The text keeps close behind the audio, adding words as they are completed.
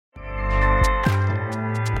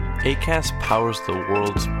Acast powers the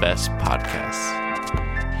world's best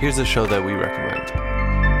podcasts. Here's a show that we recommend.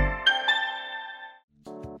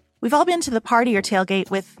 We've all been to the party or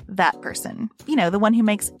tailgate with that person. You know, the one who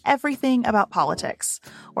makes everything about politics.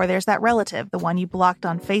 Or there's that relative, the one you blocked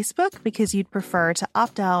on Facebook because you'd prefer to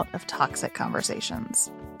opt out of toxic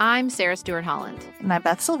conversations. I'm Sarah Stewart Holland. And I'm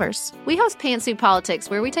Beth Silvers. We host Pantsuit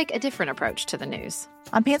Politics, where we take a different approach to the news.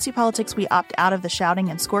 On Pantsuit Politics, we opt out of the shouting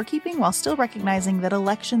and scorekeeping while still recognizing that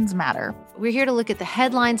elections matter. We're here to look at the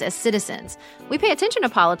headlines as citizens. We pay attention to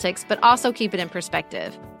politics, but also keep it in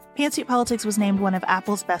perspective. Pantsuit Politics was named one of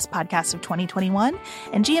Apple's best podcasts of 2021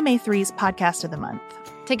 and GMA3's Podcast of the Month.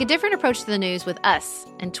 Take a different approach to the news with us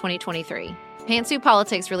in 2023. Pantsuit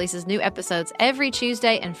Politics releases new episodes every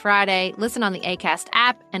Tuesday and Friday. Listen on the Acast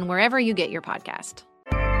app and wherever you get your podcast.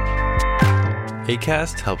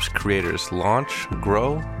 Acast helps creators launch,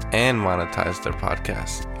 grow, and monetize their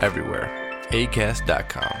podcasts everywhere.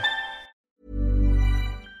 Acast.com.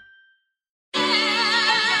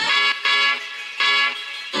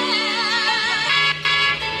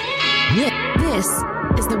 This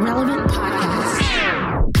is the Relevant Podcast.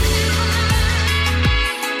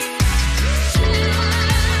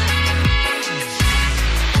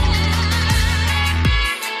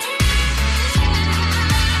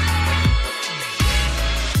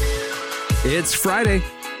 It's Friday,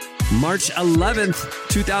 March 11th,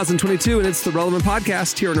 2022, and it's the Relevant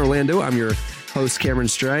Podcast here in Orlando. I'm your host, Cameron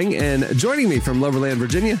Strang, and joining me from Loverland,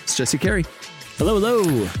 Virginia, is Jesse Carey. Hello,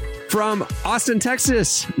 hello. From Austin,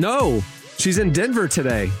 Texas. No, she's in Denver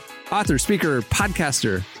today. Author, speaker,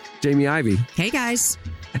 podcaster, Jamie Ivey. Hey, guys.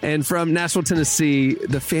 And from Nashville, Tennessee,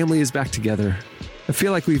 the family is back together. I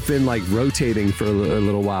feel like we've been rotating for a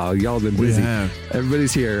little while. Y'all have been busy.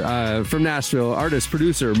 Everybody's here. From Nashville, artist,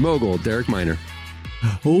 producer, mogul, Derek Miner.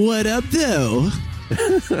 What up, though?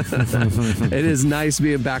 It is nice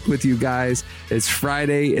being back with you guys. It's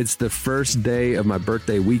Friday. It's the first day of my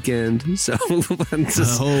birthday weekend. So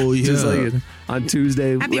just on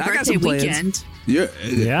Tuesday. Happy birthday weekend. Yeah.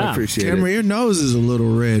 I appreciate Cameron, it. your nose is a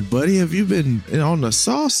little red, buddy. Have you been on the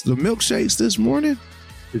sauce, the milkshakes this morning?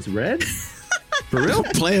 It's red? For real?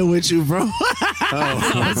 Playing with you, bro.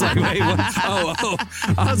 I was like, wait, what?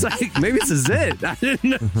 I was like, maybe it's a zit. I didn't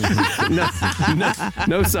know.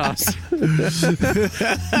 No sauce.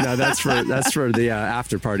 No, that's for the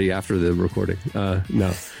after party after the recording.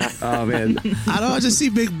 No. Oh, man. I just see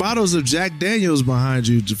big bottles of Jack Daniels behind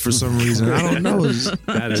you for some reason. I don't know.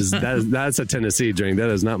 That's a Tennessee drink. That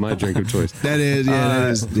is not my drink of choice. That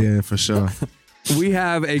is, for sure. We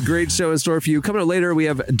have a great show in store for you. Coming up later, we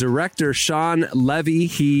have director Shawn Levy.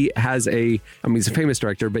 He has he's a famous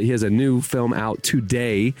director, but he has a new film out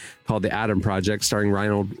today called The Adam Project, starring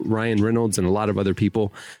Ryan Reynolds and a lot of other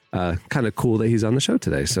people. Kind of cool that he's on the show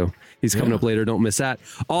today. So he's coming up later. Don't miss that.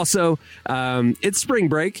 Also, it's spring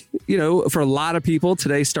break. For a lot of people,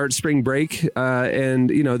 today starts spring break. And,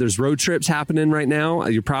 there's road trips happening right now.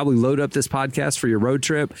 You probably load up this podcast for your road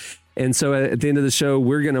trip. And so at the end of the show,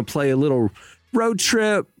 we're going to play a little road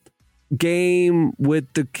trip game with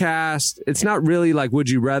the cast. It's not really like Would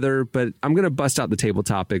You Rather, but I'm going to bust out the table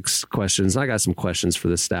topics questions. I got some questions for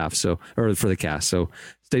the staff, or for the cast. So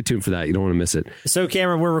stay tuned for that. You don't want to miss it. So,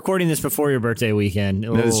 Cameron, we're recording this before your birthday weekend.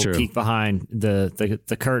 A little peek behind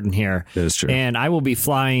the curtain here. That is true. And I will be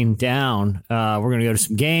flying down. We're going to go to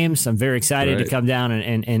some games. I'm very excited to come down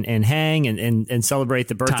and hang and celebrate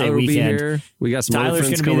the birthday Tyler weekend. Will be here. We got some Tyler's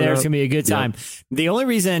going to be there. Up. It's going to be a good time.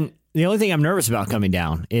 Yep. The only thing I'm nervous about coming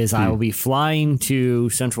down is I will be flying to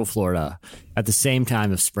Central Florida at the same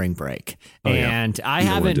time of spring break. And I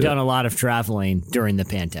haven't done a lot of traveling during the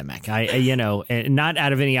pandemic. And not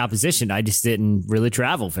out of any opposition. I just didn't really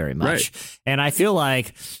travel very much. Right. And I feel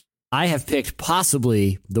like I have picked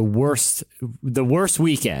possibly the worst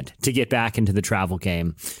weekend to get back into the travel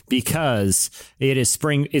game because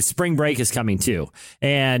spring break is coming too.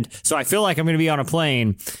 And so I feel like I'm going to be on a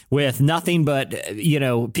plane with nothing but,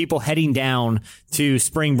 people heading down to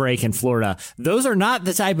spring break in Florida. Those are not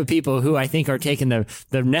the type of people who I think are taking the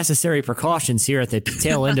necessary precautions here at the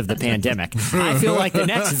tail end of the pandemic. I feel like the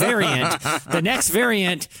next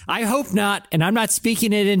variant, I hope not, and I'm not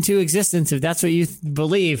speaking it into existence if that's what you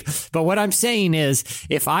believe. But what I'm saying is,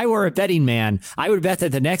 if I were a betting man, I would bet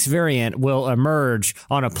that the next variant will emerge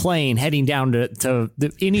on a plane heading down to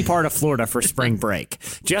any part of Florida for spring break.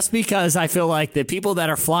 Just because I feel like the people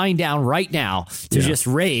that are flying down right now to just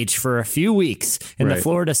rage for a few weeks in the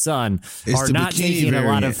Florida sun are not taking a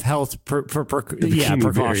lot of health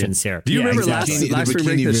precautions here. Do you remember last spring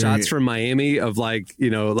break, the shots from Miami of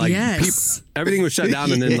yes. Everything was shut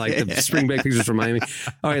down, and then the spring break pictures from Miami.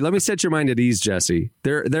 All right, let me set your mind at ease, Jesse.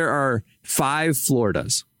 There are 5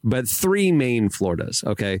 Floridas. but 3 main Floridas.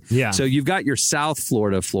 Okay. Yeah. So you've got your South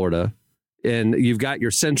Florida, and you've got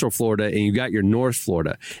your Central Florida, and you've got your North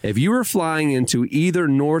Florida. If you were flying into either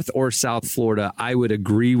North or South Florida, I would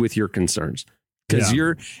agree with your concerns. Because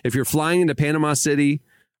if you're flying into Panama City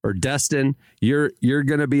or Destin, you're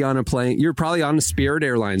going to be on a plane. You're probably on a Spirit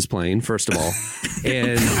Airlines plane, first of all.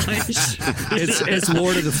 And it's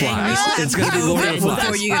Lord of the Flies. It's going to be Lord of the Flies.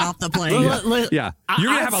 Before you get off the plane. Yeah.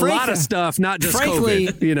 You're going to have a lot of stuff, not just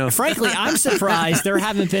COVID. Frankly, I'm surprised there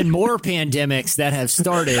haven't been more pandemics that have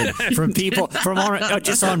started from people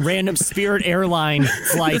just on random Spirit Airline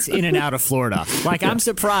flights in and out of Florida. Like, I'm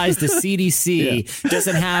surprised the CDC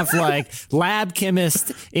doesn't have like lab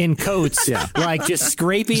chemists in coats, like just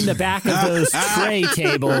scraping the back of those tray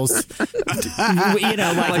tables,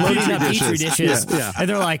 like loading up petri dishes. And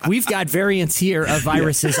they're like, we've got variants here of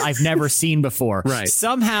viruses I've never seen before. Right.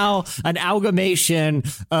 Somehow an amalgamation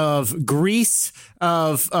of grease,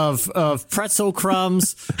 of pretzel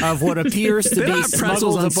crumbs, of what appears to be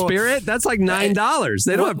pretzels on Spirit. That's like $9.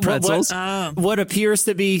 They don't have pretzels. What appears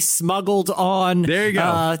to be smuggled on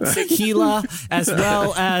tequila, as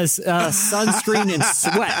well as sunscreen and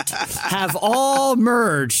sweat, have all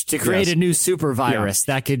merged to create a new super virus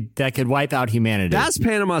that could wipe out humanity. That's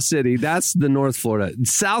Panama City. That's the North Florida.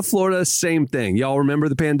 South Florida, same thing. Y'all remember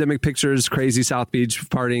the pandemic pictures, crazy South Beach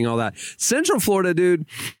partying, all that. Central Florida, dude,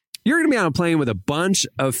 you're going to be on a plane with a bunch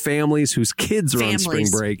of families whose kids are on spring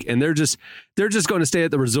break, and they're just going to stay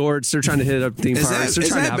at the resorts. They're trying to hit up theme parks. They're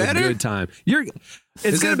trying to have a good time.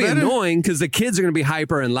 It's going to be annoying because the kids are going to be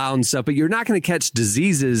hyper and loud and stuff, but you're not going to catch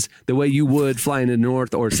diseases the way you would flying to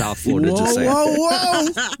North or South Florida. Whoa!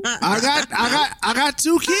 I got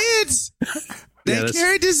 2 kids. They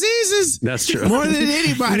carry diseases. That's true. More than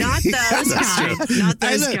anybody. Not those kinds. Not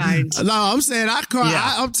those kinds. No, I'm saying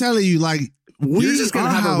I'm telling you, like, you're just going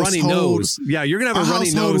to have a runny nose. Yeah, you're going to have a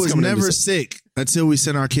runny nose. Was never sick until we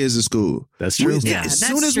sent our kids to school. That's true. As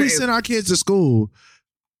soon as we sent our kids to school,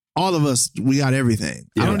 all of us, we got everything.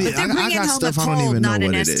 Yeah. I got stuff I don't even know what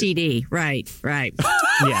it is. Not an STD. Right.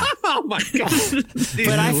 Yeah. Oh my God.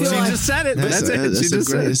 But I feel like just said it. That's it. It's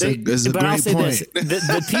a great I'll say point. This,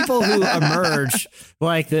 the people who emerge,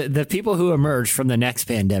 like the people who emerge from the next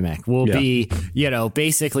pandemic will be,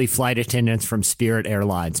 basically flight attendants from Spirit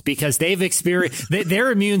Airlines, because they've experienced,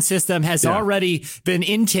 their immune system has already been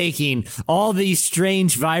intaking all these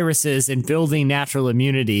strange viruses and building natural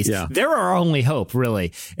immunities. Yeah. They're our only hope,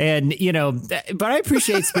 really. And, but I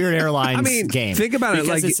appreciate Spirit Airlines game. Think about it.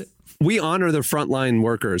 Like, we honor the frontline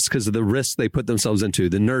workers because of the risks they put themselves into,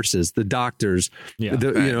 the nurses, the doctors,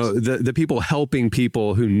 the people helping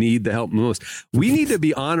people who need the help most. We need to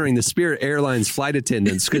be honoring the Spirit Airlines flight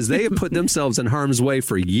attendants because they have put themselves in harm's way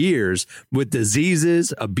for years with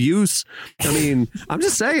diseases, abuse. I mean, I'm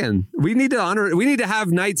just saying, we need to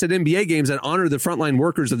have nights at NBA games that honor the frontline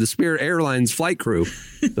workers of the Spirit Airlines flight crew.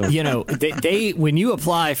 So. They when you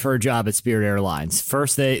apply for a job at Spirit Airlines,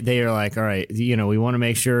 first they are like, all right, we want to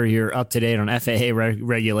make sure you're up to date on FAA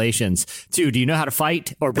regulations. 2, do you know how to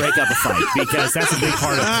fight or break up a fight? Because that's a big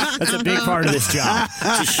part of this job.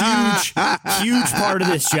 It's a huge part of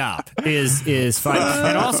this job is fighting.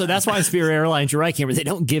 And also, that's why Spirit Airlines, you're right, Cameron, they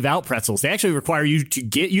don't give out pretzels. They actually require you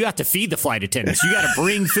you have to feed the flight attendants. You got to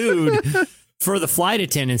bring food for the flight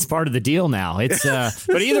attendants, part of the deal now. It's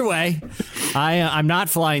but either way, I'm not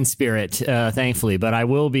flying Spirit, thankfully, but I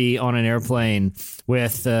will be on an airplane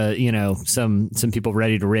with some people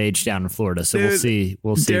ready to rage down in Florida. So we'll see.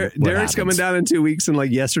 Derek's coming down in 2 weeks, and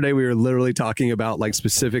like yesterday, we were literally talking about like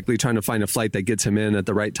specifically trying to find a flight that gets him in at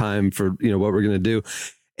the right time for what we're going to do.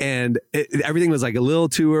 And everything was like a little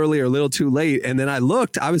too early or a little too late. And then I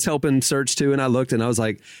was helping search too, and I looked and I was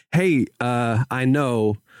like, hey, I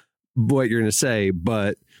know what you're going to say,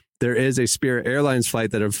 but there is a Spirit Airlines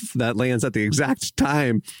flight that lands at the exact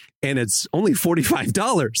time, and it's only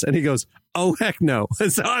 $45. And he goes, oh, heck no.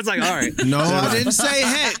 So I was like, all right. No, I didn't say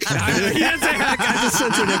heck. I didn't say heck. I just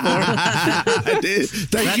censored it for him. I did.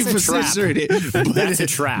 Thank you for censoring it. But that's a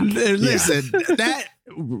trap. Listen,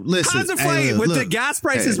 how's a flight with the gas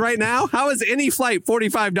prices right now? How is any flight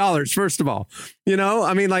 $45? First of all,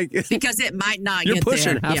 I mean, like, because it might not. You're get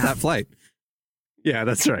pushing there. half that flight. Yeah,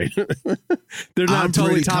 that's right. They're not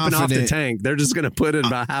totally topping off the tank. They're just going to put it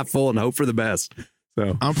about half full and hope for the best.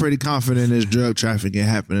 So I'm pretty confident there's drug trafficking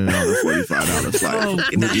happening on the $45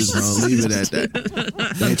 flight. We're just gonna leave it at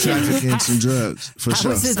that. They trafficking some drugs for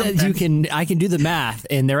sure. How is it that I can do the math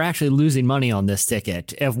and they're actually losing money on this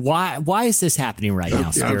ticket? Why is this happening right now?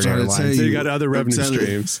 I'm trying to tell you, so you got other revenue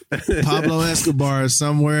streams. Pablo Escobar is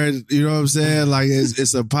somewhere. You know what I'm saying? Like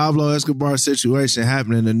it's a Pablo Escobar situation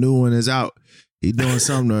happening. The new one is out. He doing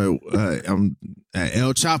something.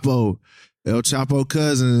 El Chapo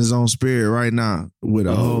cousin is on Spirit right now with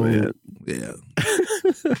a whole yeah.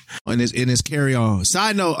 in his carry on.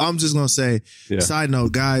 Side note, I'm just gonna say. Side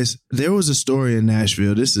note, guys, there was a story in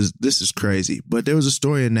Nashville. This is crazy, but there was a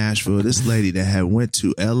story in Nashville. This lady that had went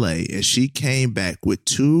to L.A. and she came back with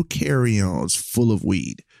 2 carry-ons full of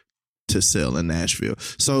weed to sell in Nashville.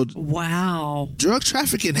 So wow, drug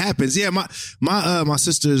trafficking happens. Yeah, my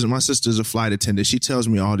sister's a flight attendant. She tells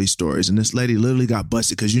me all these stories, and this lady literally got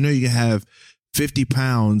busted because you can have 50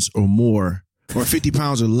 pounds or more, or 50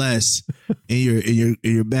 pounds or less in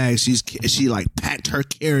your bag. She like packed her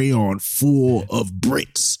carry-on full of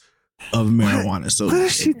bricks of marijuana. So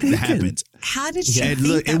it happens. How did she? And think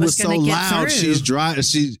look, that it was so loud. Through? She's driving.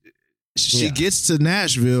 She gets to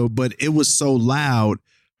Nashville, but it was so loud.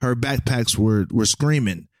 Her backpacks were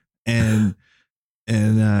screaming, and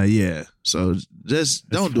so just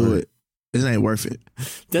don't do it. It ain't worth it.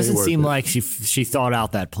 Doesn't seem like she thought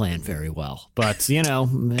out that plan very well, but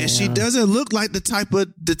and she doesn't look like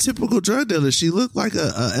the typical drug dealer. She looked like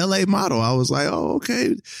a LA model. I was like, oh,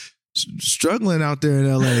 okay, struggling out there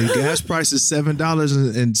in LA. Gas price is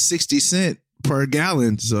 $7.60 per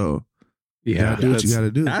gallon. So you gotta do what you gotta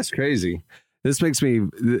do. That's crazy. This makes me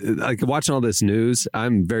like watching all this news.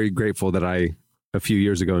 I'm very grateful that I a few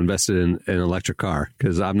years ago invested in an electric car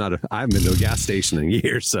because I haven't been to a gas station in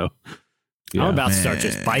years. So I'm about to start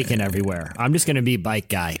just biking everywhere. I'm just going to be a bike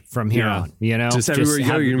guy from here on. Just everywhere you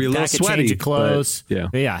go, you're going to be a little sweaty. Change of clothes.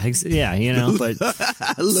 But, but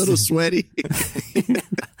a little sweaty.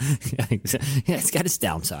 It's got its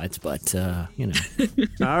downsides, but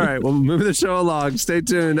All right, well, moving the show along. Stay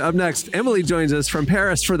tuned. Up next, Emily joins us from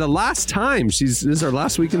Paris for the last time. This is our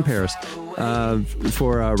last week in Paris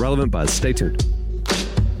for Relevant Buzz. Stay tuned.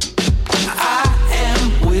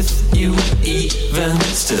 With you even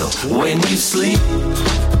still when you sleep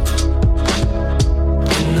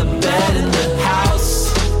in the bed in the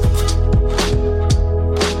house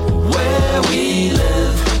where we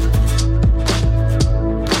live,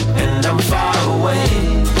 and I'm far away.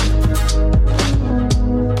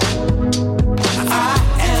 I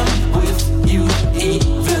am with you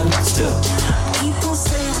even still.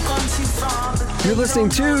 You're listening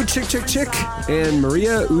to Chick Chick Chick and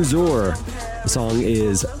Maria Uzor. The song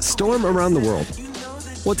is Storm Around the World.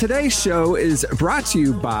 Well, today's show is brought to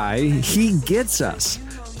you by He Gets Us,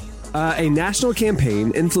 a national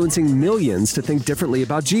campaign influencing millions to think differently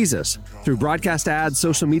about Jesus. Through broadcast ads,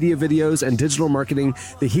 social media videos, and digital marketing,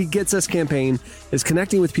 the He Gets Us campaign is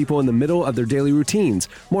connecting with people in the middle of their daily routines.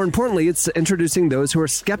 More importantly, it's introducing those who are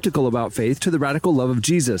skeptical about faith to the radical love of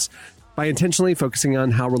Jesus by intentionally focusing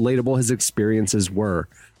on how relatable his experiences were.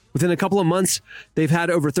 Within a couple of months, they've had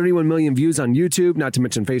over 31 million views on YouTube, not to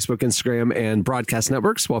mention Facebook, Instagram, and broadcast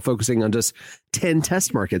networks, while focusing on just 10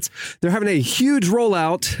 test markets. They're having a huge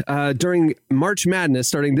rollout during March Madness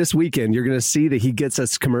starting this weekend. You're going to see that He Gets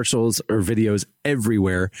Us commercials or videos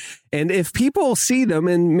everywhere. And if people see them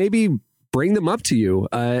and maybe bring them up to you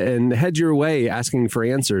and head your way asking for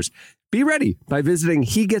answers, be ready by visiting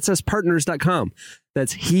HeGetsUsPartners.com.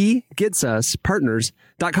 That's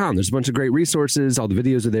HeGetsUsPartners.com. There's a bunch of great resources. All the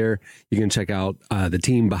videos are there. You can check out the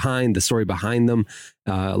team behind, the story behind them.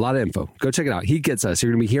 A lot of info. Go check it out. He Gets Us.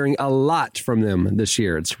 You're going to be hearing a lot from them this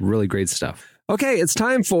year. It's really great stuff. Okay, it's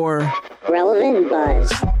time for Relevant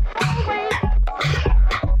Buzz.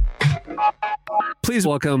 Please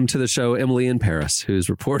welcome to the show Emily in Paris, who's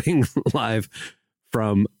reporting live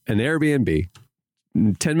from an Airbnb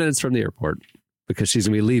 10 minutes from the airport because she's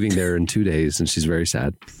going to be leaving there in 2 days and she's very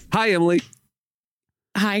sad. Hi, Emily.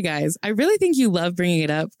 Hi, guys. I really think you love bringing it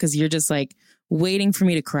up because you're just like waiting for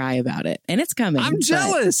me to cry about it. And it's coming. I'm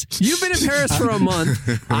jealous. You've been in Paris for a month.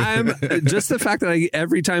 I'm just the fact that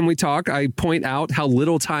every time we talk, I point out how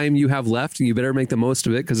little time you have left. You better make the most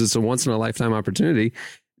of it because it's a once in a lifetime opportunity.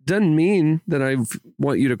 Doesn't mean that I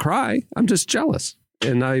want you to cry. I'm just jealous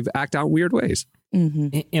and I act out weird ways.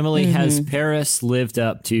 Mm-hmm. Emily, has Paris lived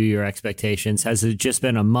up to your expectations? Has it just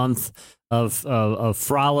been a month of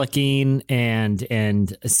frolicking and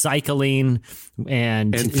cycling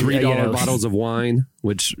and $3 bottles of wine,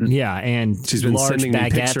 which and she's been sending me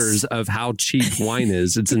pictures of how cheap wine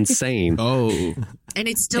is. It's insane. And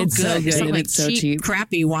it's still good. So good. It's not and like it's so cheap,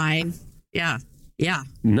 crappy wine. Yeah.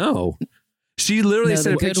 No. She literally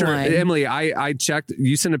sent a picture. Wine. Emily, I checked.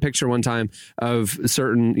 You sent a picture one time of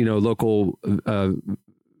certain, local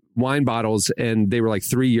wine bottles, and they were like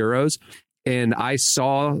 €3. And I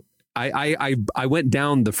saw, I went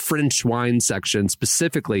down the French wine section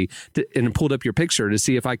specifically and pulled up your picture to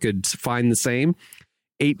see if I could find the same.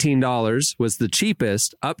 $18 was the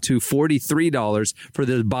cheapest, up to $43 for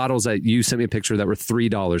the bottles that you sent me a picture that were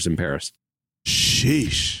 $3 in Paris.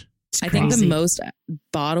 Sheesh. I think the most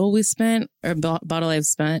bottle we spent or bottle I've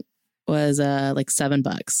spent was like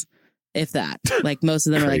 $7, if that. Like most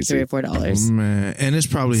of them are like $3 or $4. Oh, man, and it's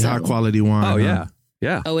probably high quality wine. Oh huh?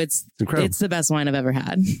 yeah. Oh, it's incredible. It's the best wine I've ever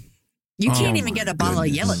had. You can't even get a bottle of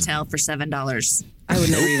Yellowtail for $7. I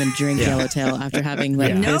would never even drink Yellowtail after having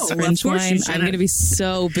like this French wine. I'm going to be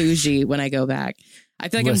so bougie when I go back. I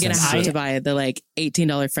feel like I'm going to have to buy the like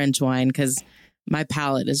 $18 French wine because my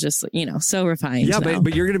palate is just, so refined. Yeah, now.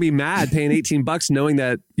 but you're going to be mad paying $18 knowing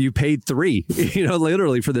that you paid $3,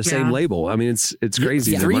 literally for the same label. I mean, it's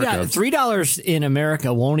crazy. $3 in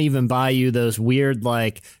America won't even buy you those weird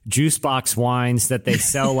like juice box wines that they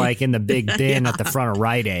sell like in the big bin at the front of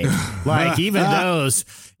Rite Aid. Like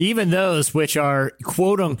even those which are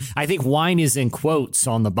I think wine is in quotes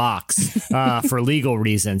on the box for legal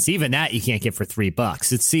reasons. Even that you can't get for $3.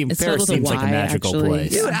 Paris seems like a magical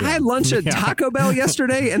place. Dude, I had lunch at Taco Bell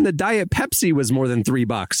yesterday, and the Diet Pepsi was more than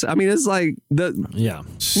 $3. I mean, it's like not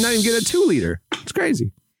even get a 2-liter. It's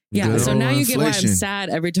crazy. Yeah. Good so now you get why I'm inflation. sad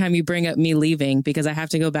every time you bring up me leaving because I have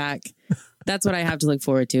to go back. That's what I have to look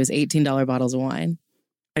forward to is $18 bottles of wine.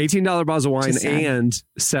 $18 bottles of wine and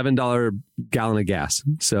 $7 gallon of gas.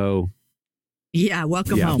 So yeah,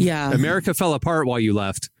 welcome home. Yeah. America fell apart while you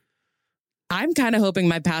left. I'm kind of hoping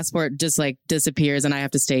my passport just like disappears and I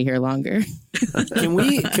have to stay here longer. Can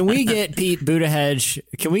we get Pete Buttigieg?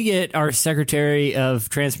 Can we get our Secretary of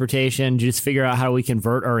Transportation just figure out how we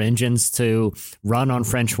convert our engines to run on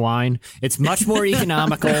French wine? It's much more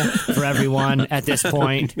economical for everyone at this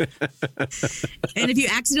point. And if you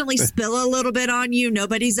accidentally spill a little bit on you,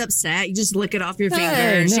 nobody's upset. You just lick it off your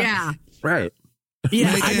fingers. No. Yeah. Right.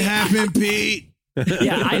 Yeah, Make it happen, Pete.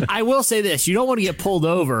 Yeah, I will say this. You don't want to get pulled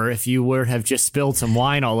over if you would have just spilled some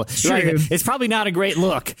wine all over. Like, it's probably not a great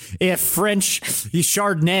look if French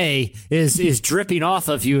Chardonnay is dripping off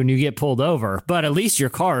of you and you get pulled over. But at least your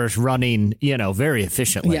car is running, very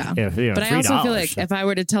efficiently. Yeah. But I also feel like if I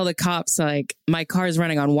were to tell the cops, like, my car's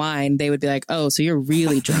running on wine, they would be like, oh, so you're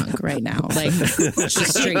really drunk right now. Like,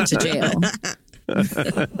 just straight to jail.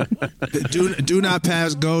 do not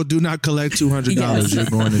pass go. Do not collect $200. Yes. You're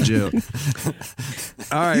going to jail.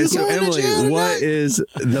 All right. So Emily, what is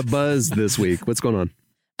the buzz this week? What's going on?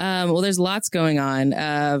 Well, there's lots going on.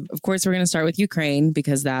 Of course, we're going to start with Ukraine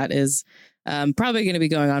because that is probably going to be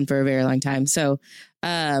going on for a very long time. So,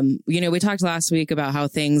 we talked last week about how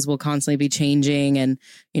things will constantly be changing and,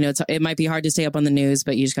 it might be hard to stay up on the news,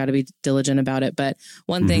 but you just got to be diligent about it. But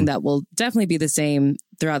one thing that will definitely be the same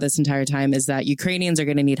throughout this entire time is that Ukrainians are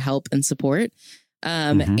going to need help and support.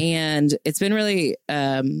 And it's been really,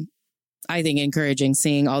 I think, encouraging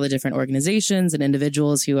seeing all the different organizations and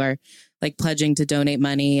individuals who are like pledging to donate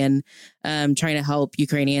money and trying to help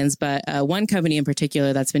Ukrainians. But one company in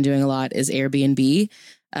particular that's been doing a lot is Airbnb.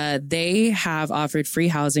 They have offered free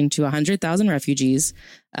housing to 100,000 refugees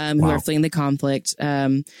who are fleeing the conflict,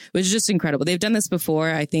 which is just incredible. They've done this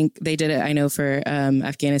before. I think they did it, I know, for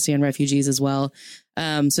Afghanistan refugees as well.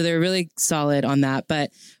 So they're really solid on that.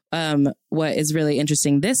 But what is really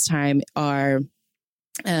interesting this time are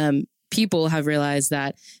people have realized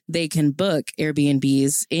that they can book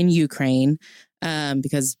Airbnbs in Ukraine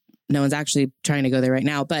because no one's actually trying to go there right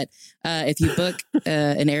now. But if you book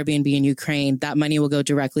an Airbnb in Ukraine, that money will go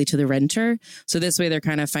directly to the renter. So this way they're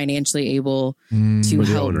kind of financially able to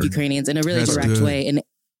help Ukrainians in a really direct way. And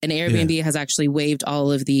Airbnb has actually waived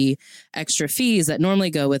all of the extra fees that normally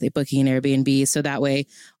go with booking an Airbnb. So that way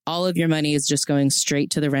all of your money is just going straight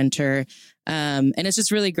to the renter. And it's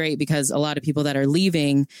just really great because a lot of people that are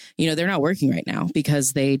leaving, they're not working right now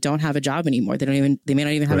because they don't have a job anymore. They may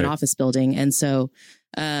not even have an office building. And so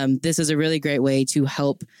this is a really great way to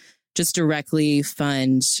help just directly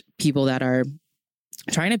fund people that are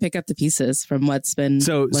trying to pick up the pieces from what's going on.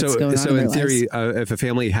 So in theory, if a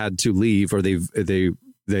family had to leave or they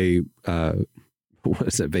what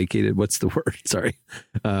is it? Vacated? What's the word? Sorry.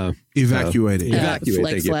 Evacuated. Evacuated.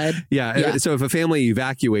 Like fled. Yeah. So if a family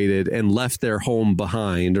evacuated and left their home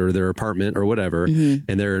behind or their apartment or whatever, and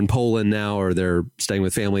they're in Poland now or they're staying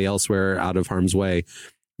with family elsewhere out of harm's way,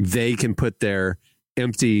 they can put their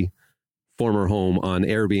empty former home on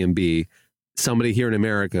Airbnb. Somebody here in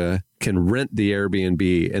America can rent the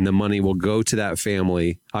Airbnb and the money will go to that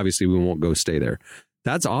family. Obviously, we won't go stay there.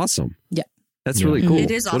 That's awesome. Yeah. That's really cool.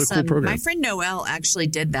 It is What a awesome. cool program. My friend Noelle actually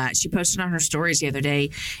did that. She posted on her stories the other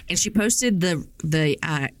day, and she posted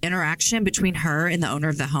the interaction between her and the owner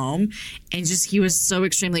of the home, and just he was so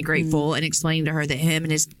extremely grateful and explaining to her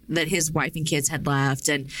that his wife and kids had left,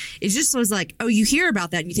 and it just was like, oh, you hear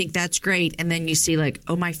about that and you think that's great, and then you see like,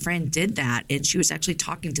 oh, my friend did that, and she was actually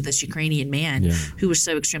talking to this Ukrainian man who was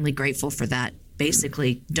so extremely grateful for that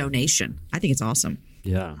basically donation. I think it's awesome.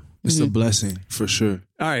 Yeah. It's a blessing for sure.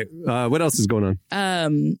 All right. What else is going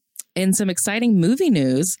on? In some exciting movie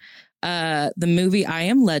news, the movie I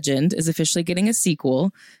Am Legend is officially getting a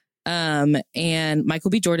sequel. And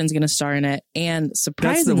Michael B. Jordan's going to star in it. And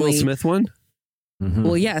surprisingly, that's the Will Smith one? Mm-hmm.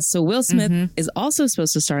 Well, yes. So Will Smith is also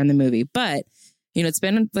supposed to star in the movie. But, it's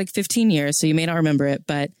been like 15 years, so you may not remember it.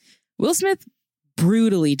 But Will Smith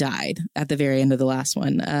brutally died at the very end of the last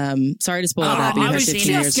one. Sorry to spoil that. I was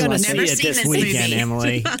just going to see it this weekend,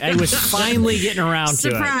 Emily. I was finally getting around to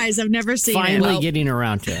it. Surprise! I've never seen it. Finally getting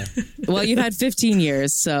around to it. Well, you've had 15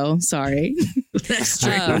 years, so sorry. That's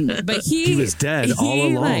true. But he was dead all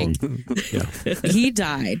along. He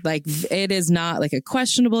died. Like, it is not like a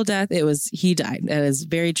questionable death. He died. That is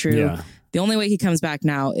very true. Yeah. The only way he comes back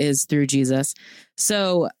now is through Jesus.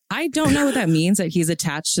 So I don't know what that means that he's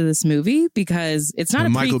attached to this movie, because it's not a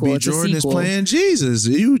Michael prequel. B. It's Jordan a is sequel. playing Jesus.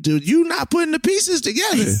 You not putting the pieces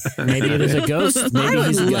together. Maybe it is a ghost. Maybe I would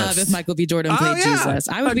he's a love ghost. if Michael B. Jordan played Jesus.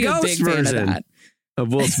 I would be a big fan of that.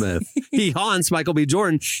 Of Will Smith. He haunts Michael B.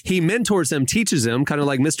 Jordan. He mentors him, teaches him, kind of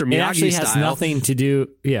like Mr. Miyagi It actually has style. nothing to do.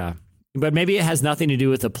 Yeah. But maybe it has nothing to do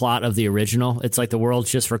with the plot of the original. It's like the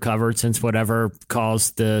world's just recovered since whatever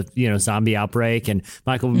caused the zombie outbreak, and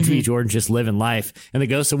Michael B. Jordan just living life, and the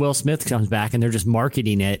ghost of Will Smith comes back, and they're just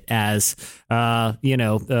marketing it as I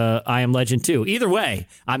Am Legend 2. Either way,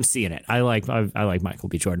 I'm seeing it. I like Michael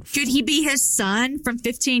B. Jordan. Could he be his son from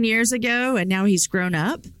 15 years ago, and now he's grown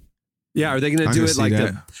up? Yeah, are they going to do it like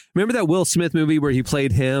remember that Will Smith movie where he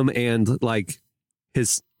played him and like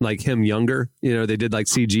his him younger? They did like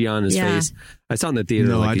CG on his face. I saw it in the theater.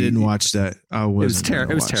 No, I didn't watch that. It was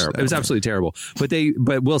terrible. It was terrible. It was absolutely terrible.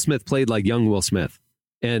 But Will Smith played like young Will Smith,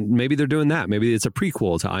 and maybe they're doing that. Maybe it's a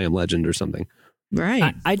prequel to I Am Legend or something.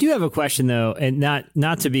 Right. I do have a question though, and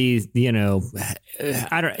not to be,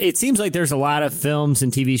 it seems like there's a lot of films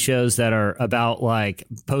and TV shows that are about like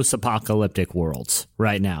post-apocalyptic worlds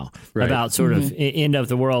right now, about sort of end of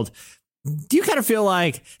the world. Do you kind of feel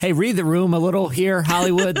like, hey, read the room a little here,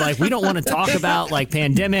 Hollywood? Like, we don't want to talk about like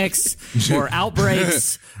pandemics or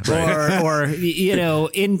outbreaks or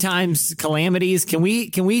end times calamities. Can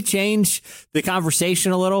we change the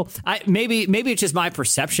conversation a little? Maybe it's just my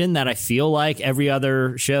perception that I feel like every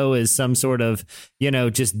other show is some sort of,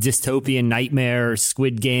 just dystopian nightmare,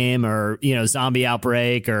 Squid Game, or, zombie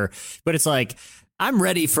outbreak, but it's like, I'm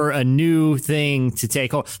ready for a new thing to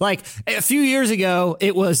take hold. Like a few years ago,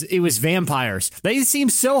 it was vampires. They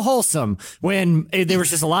seemed so wholesome when there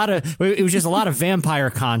was just a lot of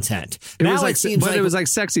vampire content. It was like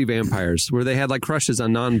sexy vampires where they had like crushes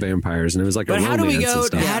on non-vampires, and it was like. But how do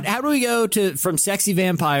we go from sexy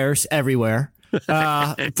vampires everywhere?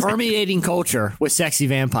 Permeating culture with sexy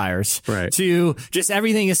vampires, to just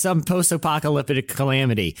everything is some post-apocalyptic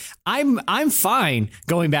calamity. I'm fine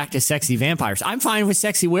going back to sexy vampires. I'm fine with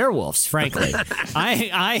sexy werewolves, frankly.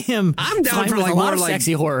 I'm down for like a lot more of like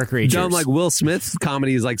sexy horror creatures. Dumb like Will Smith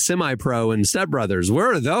comedies like Semi-Pro and Step Brothers.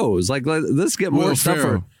 Where are those? Like, let's get more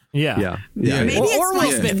stuff. Yeah. Maybe or Will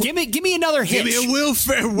Smith. Give me another hit. Give me a Will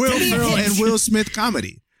Ferrell and Will Smith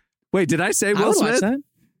comedy. Wait, did I say Will Smith?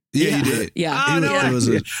 Yeah, you did. Yeah.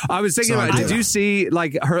 I was thinking about, did you see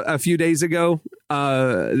like a few days ago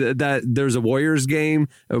that there's a Warriors game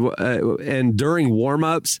and during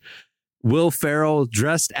warmups, Will Ferrell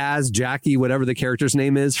dressed as Jackie, whatever the character's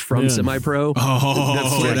name is from Semi-Pro,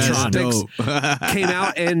 that's dope. came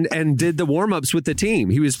out and did the warm-ups with the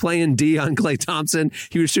team. He was playing D on Klay Thompson.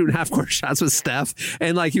 He was shooting half-court shots with Steph,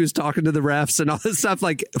 and like he was talking to the refs and all this stuff,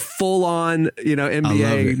 like full-on,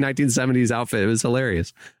 NBA 1970s outfit. It was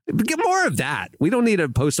hilarious. Get more of that. We don't need a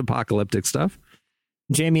post-apocalyptic stuff.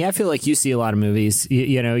 Jamie, I feel like you see a lot of movies.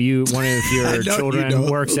 One of your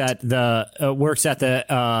children works at the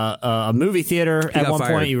movie theater. At one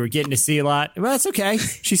point, you were getting to see a lot. Well, that's okay.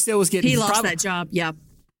 She still was getting. He lost that job. Yeah.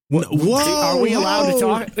 Whoa, are we allowed to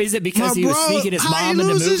talk? Is it because he was sneaking his mom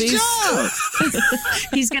into movies?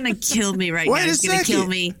 He's gonna kill me right now. He's gonna kill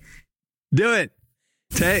me. Do it.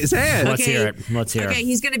 Say it. Let's hear it. Okay,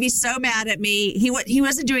 he's going to be so mad at me. He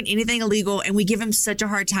wasn't doing anything illegal, and we give him such a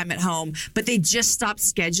hard time at home, but they just stopped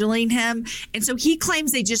scheduling him. And so he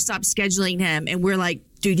claims they just stopped scheduling him, and we're like,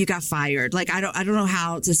 dude, you got fired. Like, I don't know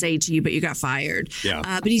how to say to you, but you got fired. Yeah.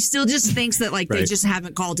 But he still just thinks that like they just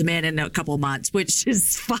haven't called him in a couple of months, which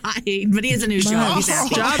is fine. But he has a new show. He's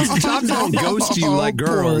happy. Jobs don't ghost you like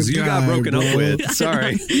girls. You got broken up with.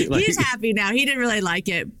 Sorry. He's happy now. He didn't really like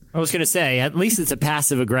it. I was going to say, at least it's a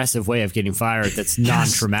passive aggressive way of getting fired that's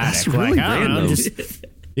non-traumatic. That's really I don't know, random.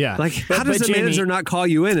 yeah. Like, how does the Jamie, manager not call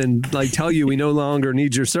you in and like tell you we no longer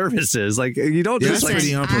need your services? Like, you don't just That's like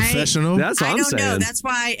pretty unprofessional. That's what I I'm don't saying. know. That's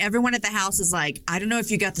why everyone at the house is like, I don't know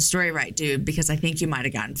if you got the story right, dude, because I think you might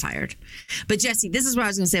have gotten fired. But Jesse, this is what I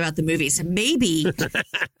was going to say about the movies. Maybe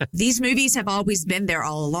these movies have always been there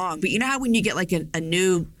all along. But you know how when you get like a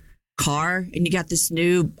new car and you got this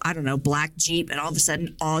new, I don't know, black Jeep, and all of a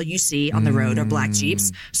sudden all you see on the road are black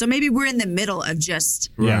Jeeps. So maybe we're in the middle of just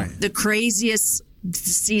the craziest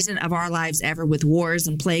season of our lives ever with wars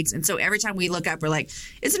and plagues. And so every time we look up, we're like,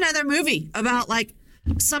 it's another movie about like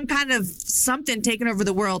some kind of something taking over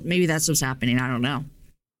the world. Maybe that's what's happening. I don't know.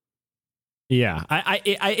 Yeah,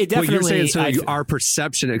 it definitely. Well, you're saying our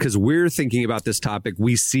perception, because we're thinking about this topic,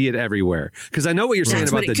 we see it everywhere. Because I know what you're saying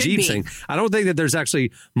about the Jeep thing. I don't think that there's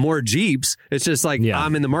actually more Jeeps. It's just like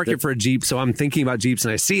I'm in the market for a Jeep, so I'm thinking about Jeeps,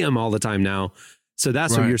 and I see them all the time now. So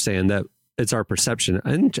that's what you're saying, that it's our perception,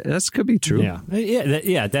 and that could be true.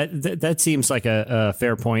 That seems like a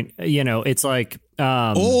fair point. You know, it's like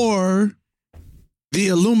or the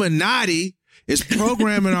Illuminati is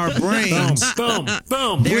programming our brains. boom.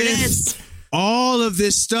 There it is. All of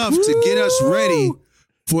this stuff to get us ready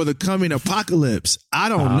for the coming apocalypse. I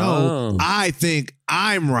don't know. I think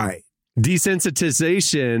I'm right.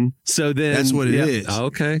 Desensitization. So then that's what it is.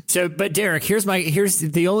 Okay. So, but Derek, here's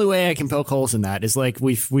the only way I can poke holes in that is like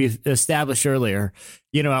we've established earlier.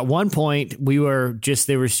 You know, at one point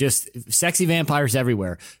there was just sexy vampires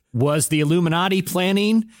everywhere. Was the Illuminati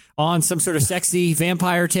planning on some sort of sexy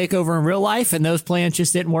vampire takeover in real life, and those plans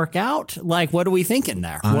just didn't work out? Like, what are we thinking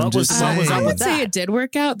there? What was up I with would that? say it did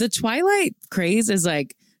work out. The Twilight craze is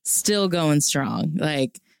like still going strong.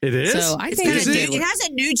 Like, it is. So I think it has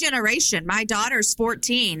a new generation. My daughter's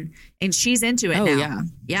 14 and she's into it now.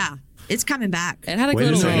 Yeah. It's coming back. It had a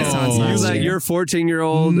little renaissance You last let year. your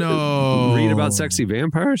 14-year-old read about sexy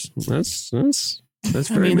vampires? That's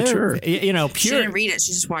very mature. You know, She didn't read it.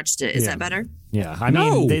 She just watched it. Is that better? Yeah, I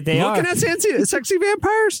mean, they looking are at sexy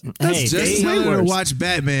vampires. That's just tell her to watch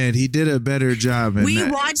Batman. He did a better job. We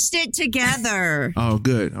watched it together. Oh,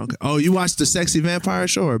 good. Okay. Oh, you watched the sexy vampire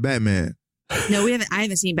show or Batman? No, we haven't. I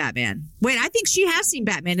haven't seen Batman. Wait, I think she has seen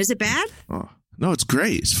Batman. Is it bad? Oh, no, it's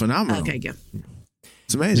great. It's phenomenal. Okay, good.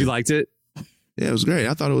 It's amazing. You liked it? Yeah, it was great.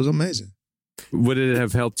 I thought it was amazing. Would it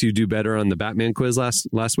have helped you do better on the Batman quiz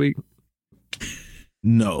last week?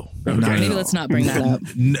 No. Okay. Maybe let's not bring that up.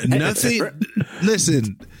 Nothing.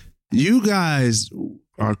 Listen, you guys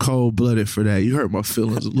are cold-blooded for that. You hurt my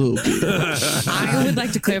feelings a little bit. I would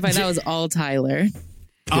like to clarify that was all Tyler.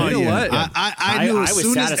 Oh, you know yeah. what? I knew as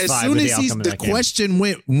soon as the question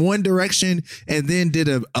went one direction and then did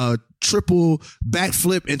a triple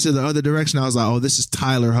backflip into the other direction, I was like, oh, this is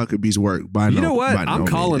Tyler Huckabee's work. You know what? I'm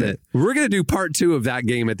calling it. We're going to do part 2 of that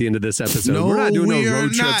game at the end of this episode. No, we're not doing we no are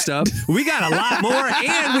road trip not. stuff. We got a lot more,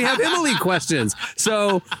 and we have Emily questions.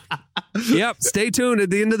 So, yep, stay tuned at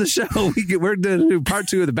the end of the show. We're going to do part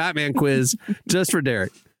 2 of the Batman quiz just for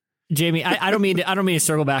Derek. Jamie, I don't mean to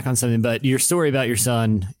circle back on something, but your story about your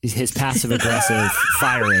son, his passive aggressive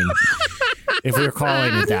firing, if we were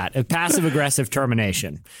calling it that, a passive aggressive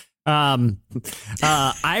termination. I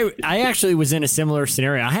actually was in a similar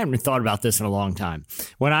scenario. I hadn't thought about this in a long time.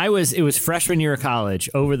 When it was freshman year of college.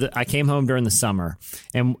 I came home during the summer,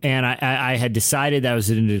 and I had decided that I was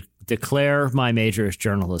going to declare my major as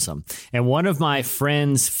journalism. And one of my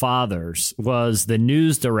friend's fathers was the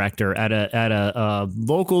news director at a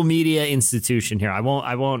local media institution here. I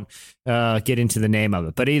won't get into the name of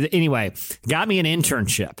it, but anyway, got me an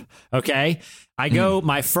internship. Okay. I go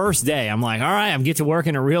my first day. I'm like, all right, I'm get to work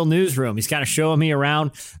in a real newsroom. He's kind of showing me around.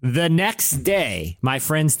 The next day, my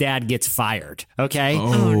friend's dad gets fired. Okay.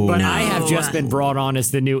 But I have just been brought on as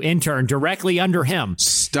the new intern directly under him.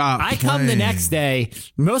 Stop. I come the next day.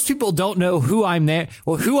 Most people don't know who I'm there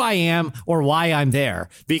or who I am or why I'm there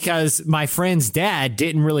because my friend's dad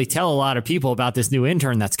didn't really tell a lot of people about this new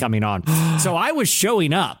intern that's coming on. So I was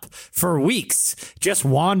showing up for weeks, just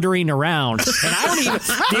wandering around. And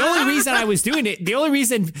the only reason I was doing it, the only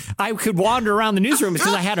reason I could wander around the newsroom is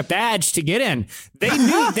because I had a badge to get in. They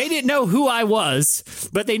didn't know who I was,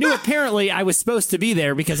 but they knew apparently I was supposed to be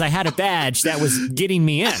there because I had a badge that was getting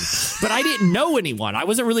me in. But I didn't know anyone. I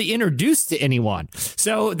wasn't really introduced to anyone.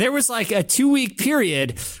 So there was like a 2-week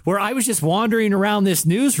period where I was just wandering around this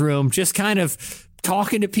newsroom, just kind of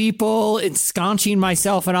talking to people, ensconcing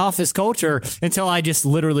myself in office culture until I just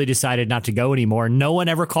literally decided not to go anymore. No one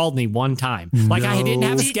ever called me one time. Like I didn't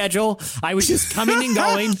have a schedule. I was just coming and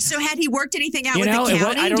going. So had he worked anything out with the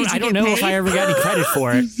county? I don't know if I ever got any credit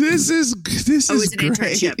for it. This is it was an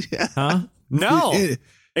internship. Huh? No.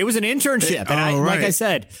 It was an internship. And like I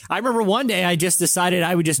said, I remember one day I just decided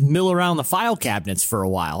I would just mill around the file cabinets for a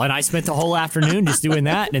while. And I spent the whole afternoon just doing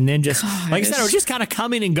that. And then just, like I said, I was just kind of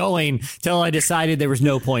coming and going till I decided there was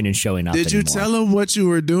no point in showing up Did you anymore. tell him what you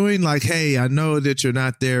were doing? Like, hey, I know that you're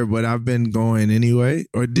not there, but I've been going anyway?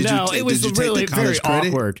 Or did it was really very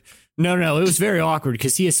credit? awkward. No, it was very awkward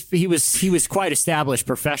because he was quite established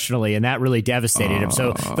professionally, and that really devastated him.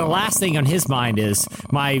 So the last thing on his mind is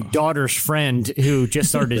my daughter's friend who just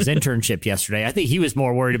started his internship yesterday. I think he was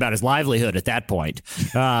more worried about his livelihood at that point.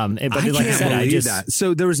 But like I said, that.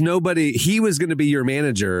 So there was nobody. He was going to be your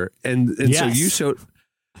manager, and yes. So you showed.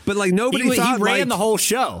 But like nobody thought he ran the whole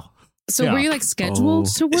show. So were you like scheduled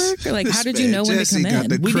to work? Or like how did you know when to come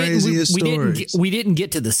in? We didn't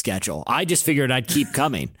get to the schedule. I just figured I'd keep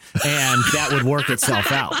coming and that would work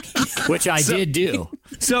itself out, which I did do.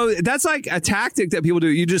 So that's like a tactic that people do.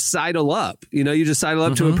 You just sidle up. You just sidle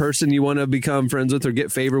up to a person you want to become friends with or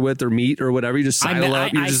get favor with or meet or whatever. You just sidle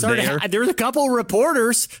up. You're just there. There were a couple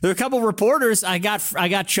reporters. I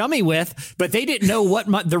got chummy with, but they didn't know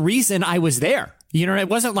what the reason I was there. It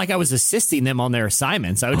wasn't like I was assisting them on their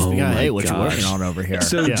assignments. I would just be going, hey, what you working on over here?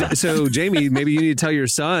 So Jamie, maybe you need to tell your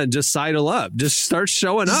son, just sidle up. Just start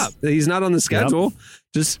showing up. He's not on the schedule. Yep.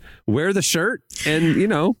 Just wear the shirt and,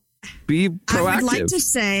 be proactive. I would like to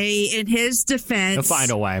say in his defense. He'll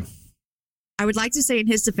find a way. I would like to say in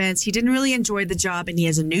his defense, he didn't really enjoy the job and he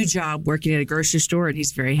has a new job working at a grocery store and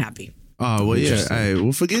he's very happy. Oh, well, yeah. Hey,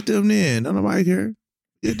 well, forget them then. Don't nobody care.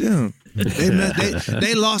 Get them.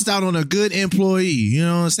 They lost out on a good employee. You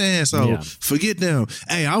know what I'm saying? So forget them.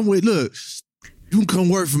 Hey, look, you can come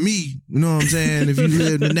work for me. You know what I'm saying? If you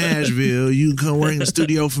live in Nashville, you can come work in the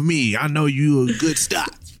studio for me. I know you a good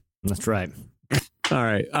stock. That's right. All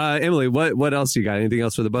right. Emily, what else you got? Anything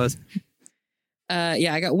else for the buzz?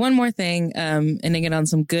 I got one more thing, ending it on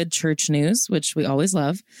some good church news, which we always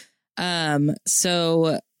love.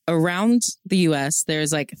 So around the U.S.,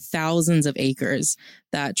 there's like thousands of acres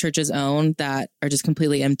that churches own that are just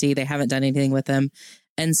completely empty. They haven't done anything with them.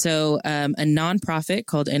 And so a nonprofit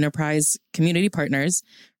called Enterprise Community Partners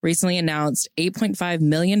recently announced $8.5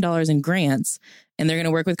 million in grants. And they're going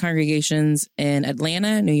to work with congregations in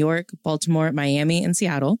Atlanta, New York, Baltimore, Miami, and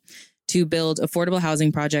Seattle to build affordable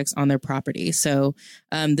housing projects on their property. So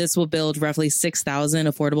this will build roughly 6,000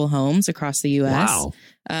 affordable homes across the U.S.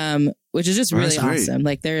 Wow. Which is just really awesome.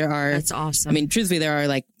 Like that's awesome. I mean, truthfully, there are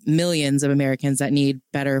like millions of Americans that need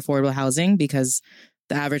better affordable housing because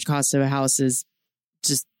the average cost of a house is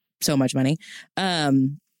just so much money.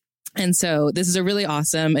 And so this is a really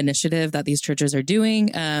awesome initiative that these churches are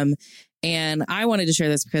doing. And I wanted to share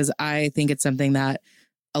this because I think it's something that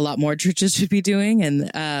a lot more churches should be doing.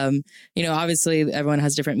 And, obviously everyone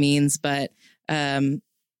has different means, but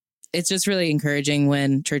it's just really encouraging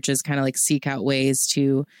when churches kind of like seek out ways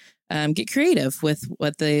to get creative with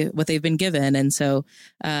what they've been given. And so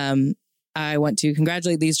I want to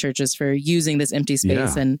congratulate these churches for using this empty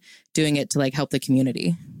space and doing it to like help the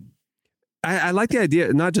community. I like the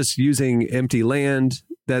idea, not just using empty land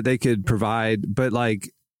that they could provide, but like,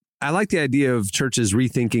 I like the idea of churches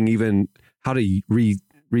rethinking even how to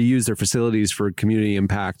reuse their facilities for community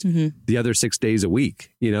impact the other 6 days a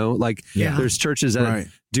week. There's churches that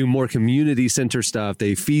do more community center stuff.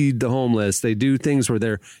 They feed the homeless. They do things where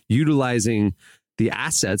they're utilizing the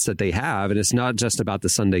assets that they have. And it's not just about the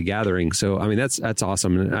Sunday gathering. So, I mean, that's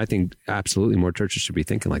awesome. And I think absolutely more churches should be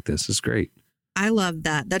thinking like this. It's great. I love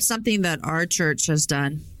that. That's something that our church has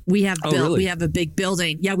done. We have really? We have a big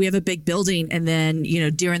building. Yeah, we have a big building. And then,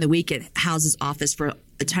 during the week, it houses office for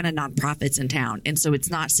a ton of nonprofits in town. And so it's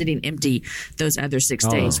not sitting empty those other 6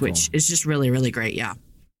 days, which is just really, really great. Yeah.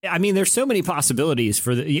 I mean, there's so many possibilities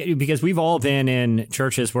because we've all been in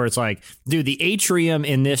churches where it's like, dude, the atrium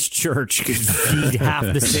in this church could feed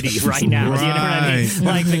half the city right now. Right. You know what I mean?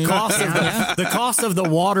 Like the cost of the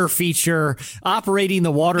water feature, operating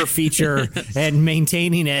the water feature and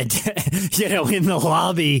maintaining it, in the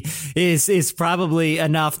lobby is probably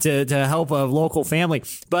enough to help a local family.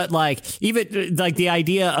 But like even like the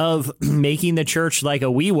idea of making the church like a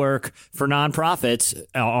WeWork for nonprofits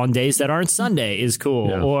on days that aren't Sunday is cool.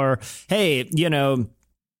 Yeah. Or, hey,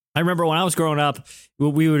 I remember when I was growing up,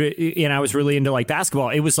 we would, I was really into like basketball.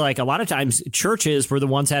 It was like a lot of times churches were the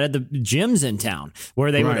ones that had the gyms in town where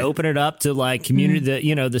they would open it up to like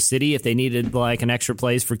community, the city if they needed like an extra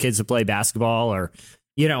place for kids to play basketball or,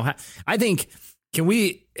 I think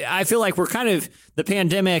I feel like we're kind of the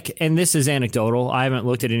pandemic, and this is anecdotal. I haven't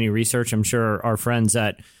looked at any research. I'm sure our friends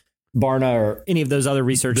at Barna or any of those other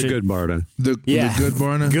researchers. The good Barna. The good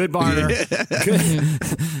Barna. Good Barna.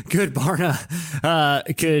 Good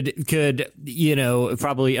Barna could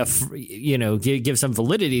probably, give some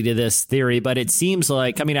validity to this theory. But it seems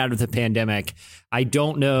like coming out of the pandemic, I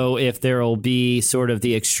don't know if there will be sort of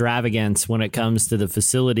the extravagance when it comes to the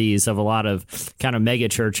facilities of a lot of kind of mega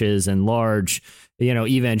churches and large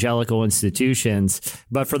evangelical institutions.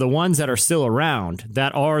 But for the ones that are still around,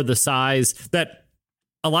 that are the size that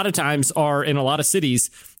a lot of times are in a lot of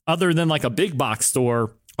cities, other than like a big box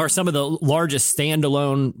store, are some of the largest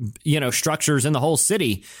standalone, structures in the whole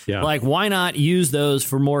city. Yeah. Like, why not use those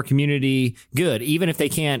for more community good? Even if they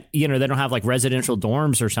can't, they don't have like residential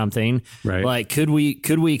dorms or something. Right. Like, could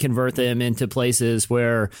we convert them into places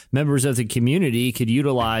where members of the community could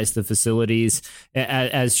utilize the facilities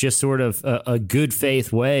as just sort of a good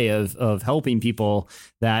faith way of helping people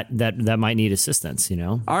that might need assistance,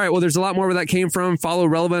 All right. Well, there's a lot more where that came from. Follow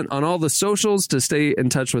Relevant on all the socials to stay in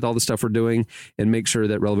touch with all the stuff we're doing, and make sure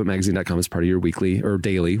that relevantmagazine.com is part of your weekly or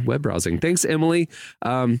daily web browsing. Thanks, Emily.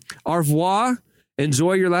 Au revoir.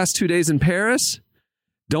 Enjoy your last 2 days in Paris.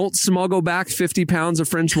 Don't smuggle back 50 pounds of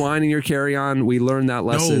French wine in your carry-on. We learned that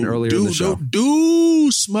lesson earlier in the show. Do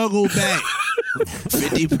smuggle back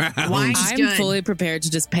 50 pounds. I'm fully prepared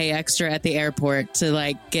to just pay extra at the airport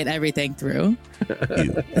to get everything through.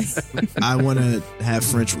 I want to have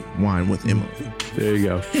French wine with Emily. There you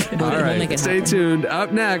go. All right. Stay tuned.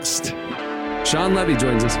 Up next, Shawn Levy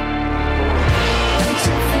joins us.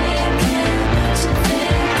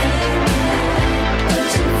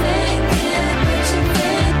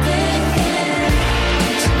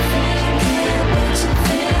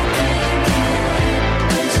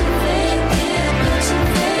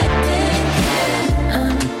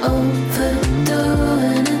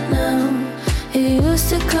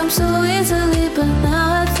 So easily, but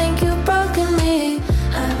now I think you've broken me.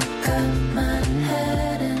 I've got my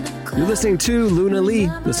head in a cloud. You're listening to Luna Lee.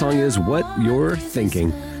 The song is What You're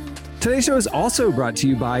Thinking. Today's show is also brought to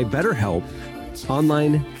you by BetterHelp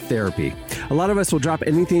Online Therapy. A lot of us will drop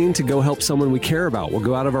anything to go help someone we care about. We'll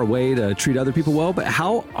go out of our way to treat other people well, but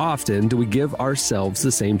how often do we give ourselves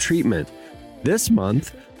the same treatment? This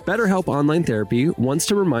month, BetterHelp Online Therapy wants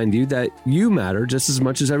to remind you that you matter just as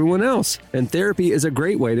much as everyone else. And therapy is a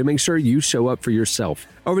great way to make sure you show up for yourself.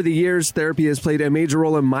 Over the years, therapy has played a major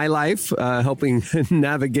role in my life, helping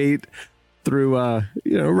navigate through,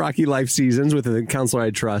 rocky life seasons with a counselor I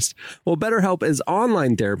trust. Well, BetterHelp is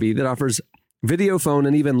online therapy that offers video, phone,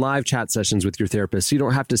 and even live chat sessions with your therapist. So you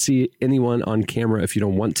don't have to see anyone on camera if you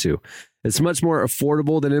don't want to. It's much more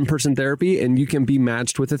affordable than in-person therapy, and you can be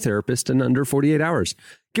matched with a therapist in under 48 hours.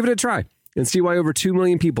 Give it a try and see why over 2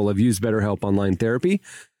 million people have used BetterHelp Online Therapy.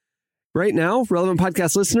 Right now, Relevant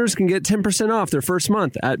Podcast listeners can get 10% off their first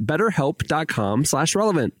month at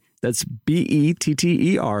betterhelp.com/relevant. That's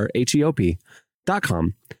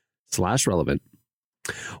BETTERHELP.com/relevant.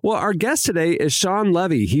 Well, our guest today is Shawn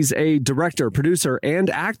Levy. He's a director, producer, and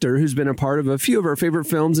actor who's been a part of a few of our favorite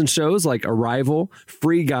films and shows like Arrival,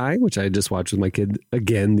 Free Guy, which I just watched with my kid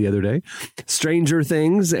again the other day, Stranger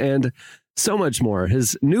Things, and so much more.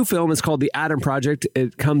 His new film is called The Adam Project.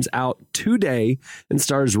 It comes out today and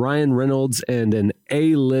stars Ryan Reynolds and an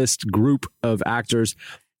A-list group of actors.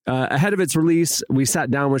 Ahead of its release, we sat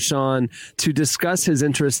down with Shawn to discuss his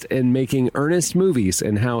interest in making earnest movies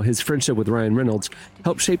and how his friendship with Ryan Reynolds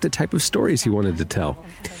helped shape the type of stories he wanted to tell.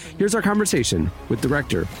 Here's our conversation with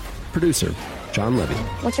director, producer, Shawn Levy.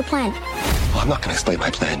 What's your plan? Well, I'm not going to explain my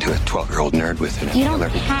plan to a 12-year-old nerd with an inhaler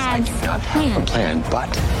because I do not have a plan, but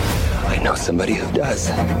I know somebody who does.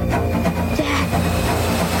 Dad.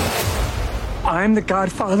 I'm the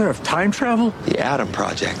godfather of time travel? The Adam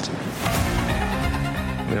Project.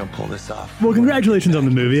 We don't pull this off. Well, congratulations on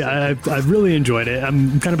the movie. I've really enjoyed it.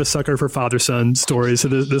 I'm kind of a sucker for father-son stories, so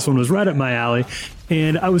this one was right up my alley.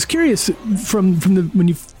 And I was curious from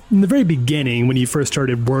the very beginning, when you first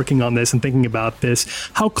started working on this and thinking about this,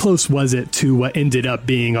 how close was it to what ended up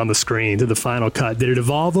being on the screen, to the final cut? Did it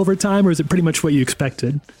evolve over time, or is it pretty much what you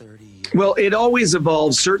expected? Well, it always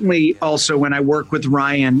evolves. Certainly also when I work with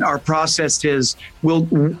Ryan, our process is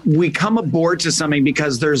we come aboard to something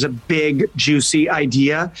because there's a big, juicy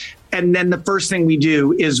idea. And then the first thing we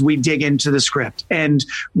do is we dig into the script and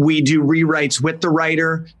we do rewrites with the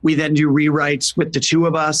writer. We then do rewrites with the two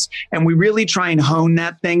of us. And we really try and hone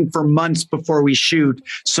that thing for months before we shoot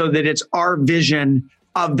so that it's our vision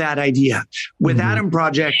of that idea. With Adam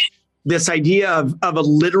Project, this idea of a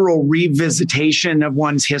literal revisitation of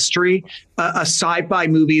one's history, a sci-fi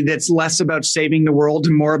movie that's less about saving the world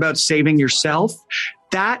and more about saving yourself,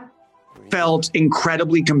 that felt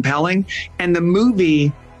incredibly compelling. And the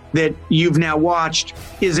movie that you've now watched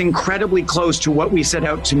is incredibly close to what we set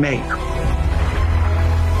out to make.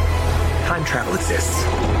 Time travel exists.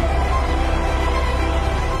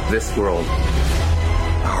 This world,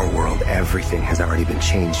 our world, everything has already been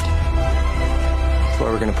changed. That's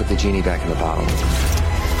why we're going to put the genie back in the bottle.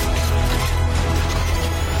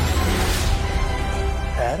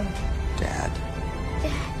 Adam? Dad.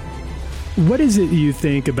 What is it you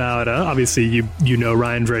think about, obviously you know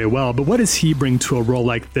Ryan very well, but what does he bring to a role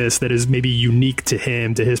like this that is maybe unique to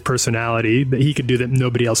him, to his personality, that he could do that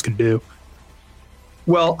nobody else could do?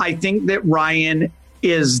 Well, I think that Ryan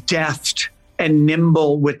is deft and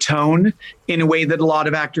nimble with tone in a way that a lot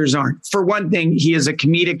of actors aren't. For one thing, he is a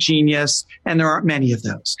comedic genius, and there aren't many of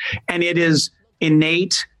those. And it is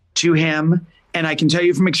innate to him. And I can tell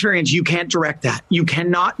you from experience, you can't direct that. You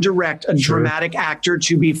cannot direct a dramatic actor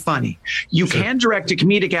to be funny. You can direct a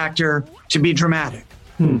comedic actor to be dramatic.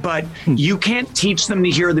 But you can't teach them to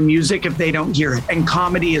hear the music if they don't hear it. And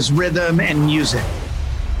comedy is rhythm and music.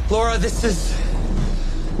 Laura, this is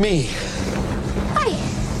me. Hi.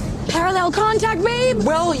 Parallel contact, babe?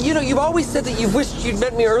 Well, you know, you've always said that you've wished you'd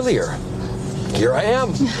met me earlier. Here I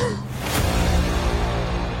am.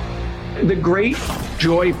 The great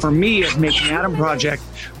joy for me of making Adam Project,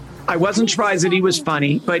 I wasn't surprised that he was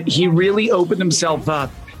funny, but he really opened himself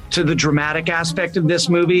up to the dramatic aspect of this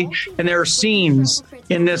movie. And there are scenes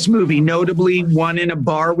in this movie, notably one in a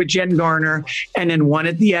bar with Jen Garner and then one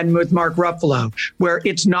at the end with Mark Ruffalo, where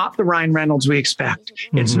it's not the Ryan Reynolds we expect.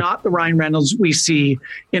 It's not the Ryan Reynolds we see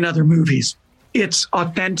in other movies. It's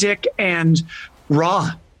authentic and raw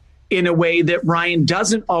in a way that Ryan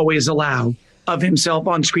doesn't always allow of himself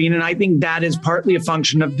on screen. And I think that is partly a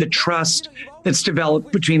function of the trust that's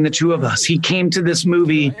developed between the two of us. He came to this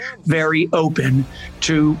movie very open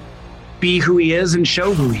to be who he is and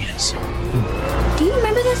show who he is. Do you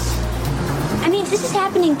remember this? I mean, this is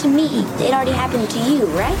happening to me. It already happened to you,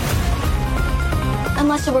 right?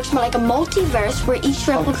 Unless it works more like a multiverse where each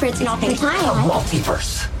replicates an alternate timeline. A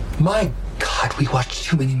multiverse? My God, we watch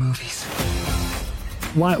too many movies.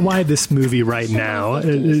 Why this movie right now?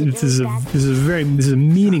 This is a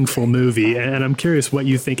meaningful movie, and I'm curious what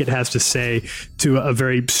you think it has to say to a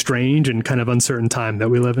very strange and kind of uncertain time that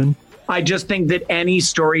we live in. I just think that any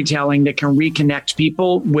storytelling that can reconnect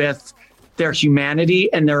people with their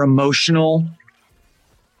humanity and their emotional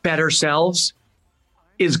better selves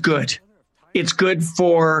is good. It's good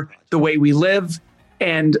for the way we live,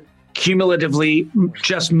 and cumulatively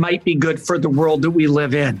just might be good for the world that we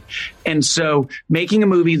live in. And so making a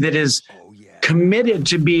movie that is committed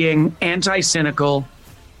to being anti-cynical,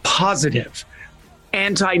 positive,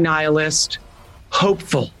 anti-nihilist,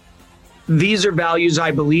 hopeful. These are values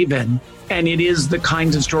I believe in, and it is the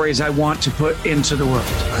kinds of stories I want to put into the world.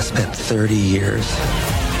 I spent 30 years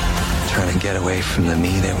trying to get away from the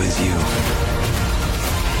me that was you.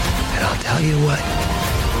 And I'll tell you what,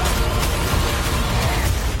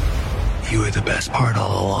 you were the best part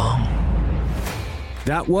all along.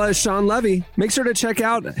 That was Shawn Levy. Make sure to check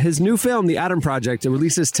out his new film, The Adam Project. It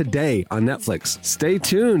releases today on Netflix. Stay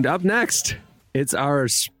tuned. Up next, it's our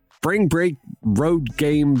spring break road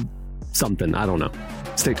game something. I don't know.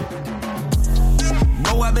 Stay tuned.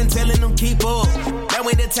 Oh, I've been telling them keep up. That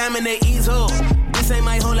way the time and they ease up. This ain't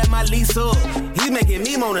my home like my lease up. He's making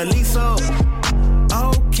me Mona Lisa.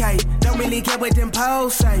 Okay, don't really care what them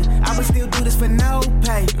posts say. I would still do this for no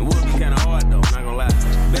pay. It would be kinda hard though, not gonna lie.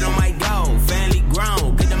 Been on my go, family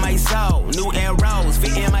grown, good to my soul. New arrows,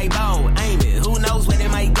 fit in my bow. Aim it, who knows where they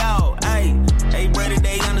might go. Hey, brother,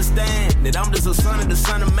 they understand that I'm just a son of the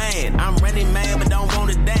son of man. I'm running mad, but don't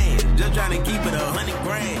want to dance. Just trying to keep it 100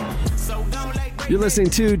 grand. So don't let. You're listening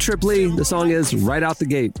to Trip Lee. The song is Right Out the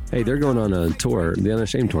Gate. Hey, they're going on a tour, the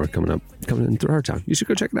Unashamed tour coming in through our town. You should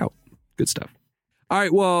go check it out. Good stuff. All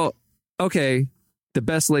right, well, okay, the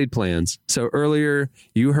best laid plans. So earlier,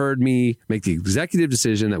 you heard me make the executive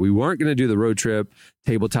decision that we weren't going to do the road trip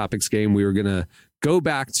table topics game. We were going to go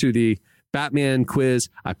back to the Batman quiz.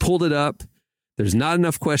 I pulled it up. There's not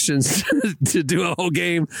enough questions to do a whole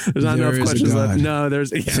game. There's not enough questions left. No,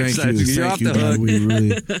 there's... Yeah, Thank you. You're off the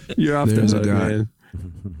hook. You're off the hook, man.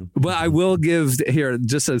 But I will give here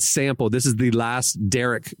just a sample. This is the last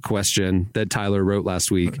Derek question that Tyler wrote last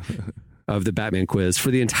week. Of the Batman quiz. For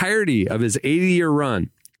the entirety of his 80-year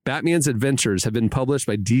run, Batman's adventures have been published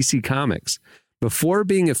by DC Comics. Before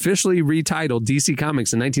being officially retitled DC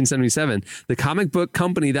Comics in 1977, the comic book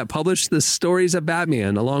company that published the stories of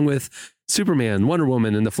Batman, along with Superman, Wonder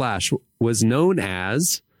Woman, and The Flash was known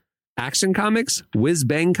as Action Comics, Whiz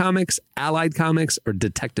Bang Comics, Allied Comics, or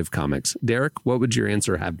Detective Comics? Derek, what would your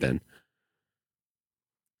answer have been?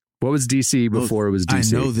 What was DC before it was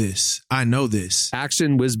DC? I know this.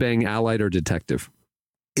 Action, Whiz Bang, Allied, or Detective?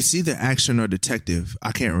 It's either Action or Detective.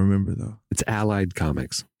 I can't remember, though. It's Allied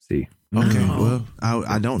Comics. See? Okay, well,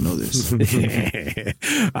 I don't know this.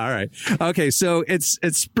 All right. Okay, so it's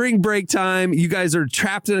spring break time. You guys are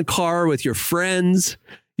trapped in a car with your friends.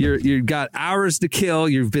 You've got hours to kill.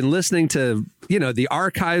 You've been listening to, the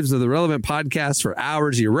archives of the Relevant podcast for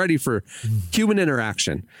hours. You're ready for human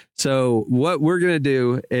interaction. So what we're going to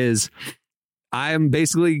do is I am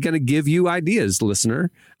basically going to give you ideas,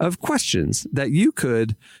 listener, of questions that you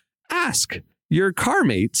could ask your car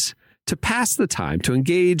mates to pass the time, to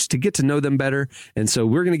engage, to get to know them better. And so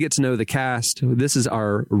we're going to get to know the cast. This is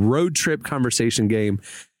our road trip conversation game.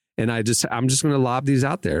 And I'm just going to lob these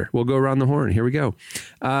out there. We'll go around the horn. Here we go.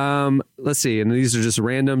 Let's see. And these are just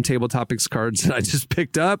random table topics cards that I just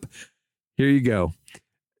picked up. Here you go.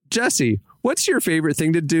 Jesse, what's your favorite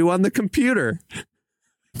thing to do on the computer?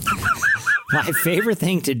 My favorite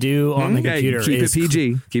thing to do on the computer is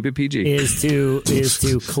Keep it PG. Is to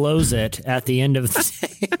close it at the end of the day.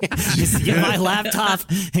 Just get my laptop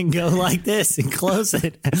and go like this and close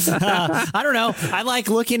it. I don't know. I like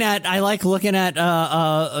looking at I like going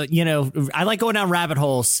down rabbit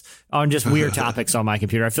holes on just weird topics on my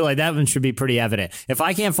computer. I feel like that one should be pretty evident. If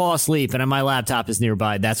I can't fall asleep and my laptop is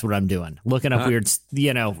nearby, that's what I'm doing. Looking up weird,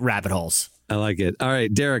 rabbit holes. I like it. All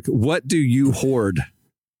right, Derek, what do you hoard?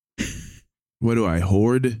 What do I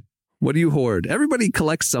hoard? What do you hoard? Everybody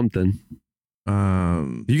collects something.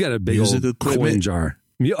 You got a big old coin jar.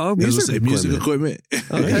 Music equipment.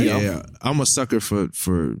 Okay. Yeah. I'm a sucker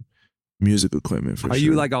for music equipment. Are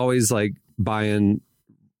you like always like buying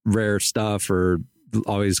rare stuff or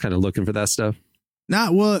always kind of looking for that stuff?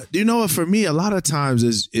 Well, for me, a lot of times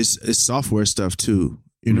it's software stuff too.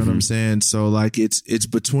 You know what I'm saying? So like it's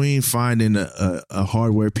between finding a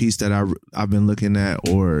hardware piece that I've been looking at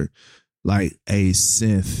or like a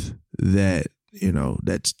synth that,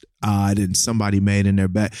 that's odd and somebody made in their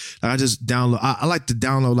back. I just download. I like to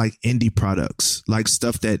download like indie products, like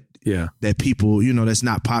stuff that people, that's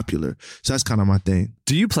not popular. So that's kind of my thing.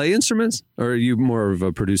 Do you play instruments or are you more of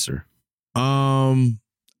a producer?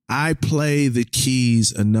 I play the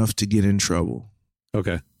keys enough to get in trouble.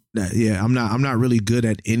 Okay. I'm not really good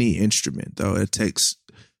at any instrument though.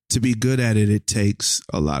 To be good at it, it takes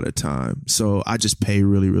a lot of time. So I just pay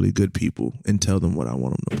really, really good people and tell them what I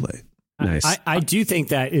want them to play. Nice. I do think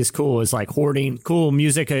that is cool. Is like hoarding cool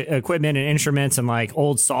music equipment and instruments and like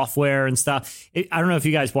old software and stuff. I don't know if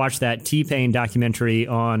you guys watched that T-Pain documentary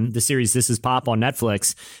on the series This Is Pop on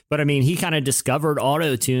Netflix, but I mean, he kind of discovered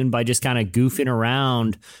auto-tune by just kind of goofing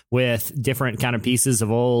around with different kind of pieces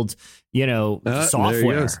of old,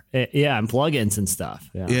 software. And plugins and stuff.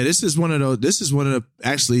 Yeah, this is one of the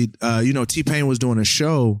actually, T-Pain was doing a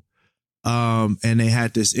show. And they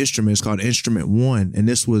had this instrument. It's called Instrument One, and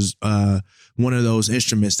this was one of those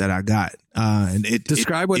instruments that I got. And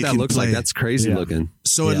describe what that looks like. That's crazy looking.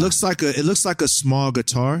 So it looks like a small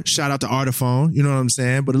guitar. Shout out to Artiphone, you know what I'm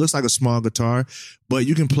saying? But it looks like a small guitar. But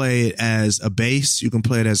you can play it as a bass. You can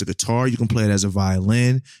play it as a guitar. You can play it as a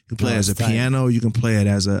violin. You can play it as a piano. You can play it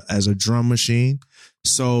as a drum machine.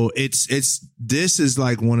 So this is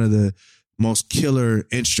like one of the most killer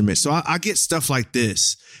instruments. So I get stuff like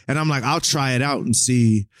this and I'm like, I'll try it out and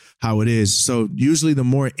see how it is. So usually the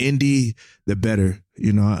more indie, the better,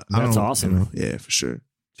 That's awesome. Yeah, for sure.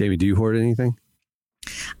 Jamie, do you hoard anything?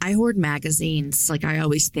 I hoard magazines. Like I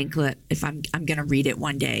always think that if I'm going to read it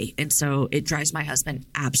one day. And so it drives my husband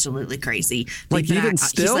absolutely crazy. Like even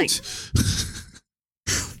still? Like,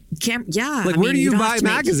 Like where do you buy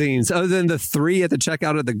magazines other than the 3 at the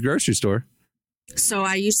checkout at the grocery store? So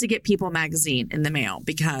I used to get People magazine in the mail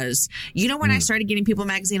because, when I started getting People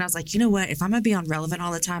magazine, I was like, you know what? If I'm going to be on Relevant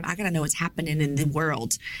all the time, I got to know what's happening in the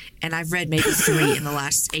world. And I've read maybe 3 in the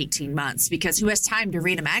last 18 months because who has time to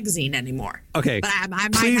read a magazine anymore? Okay. But I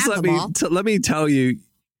might Please have them all. let me tell you,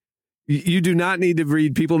 you do not need to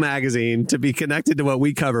read People magazine to be connected to what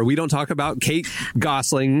we cover. We don't talk about Kate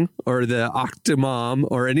Gosling or the Octomom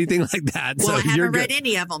or anything like that. Well, I haven't read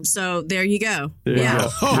any of them, so there you go.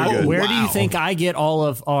 Where do you think I get all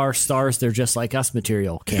of our Stars They're Just Like Us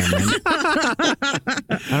material, Cameron?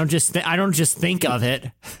 I don't just think of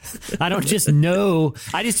it. I don't just know.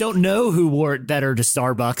 I just don't know who wore it better to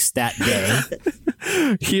Starbucks that day.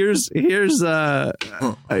 Here's the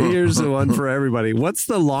one for everybody. What's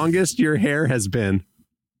the longest your hair has been?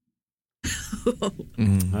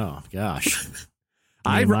 Oh gosh.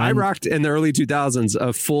 I rocked in the early 2000s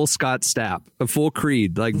a full Scott Stapp, a full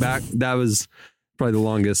Creed. Like back, that was probably the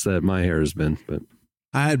longest that my hair has been. But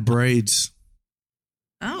I had braids.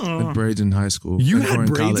 Oh, I had braids in high school. You had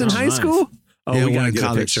braids in high school? Oh, yeah, we gotta in get a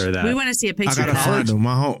college. picture of that. we want to see a picture I of gotta that. find them.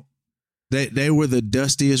 My home. They were the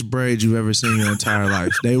dustiest braids you've ever seen in your entire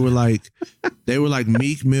life. They were like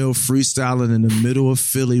Meek Mill freestyling in the middle of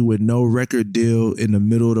Philly with no record deal in the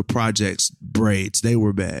middle of the projects. Braids. They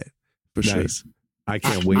were bad for sure. I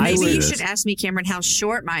can't wait. Maybe to see you this. should ask me, Cameron, how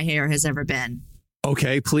short my hair has ever been.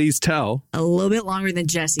 Okay, please tell. A little bit longer than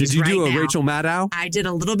Jesse's. Did you do a now. Rachel Maddow? I did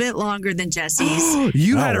a little bit longer than Jesse's.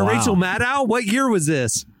 You had a Rachel Maddow? What year was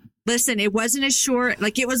this? Listen, it wasn't as short.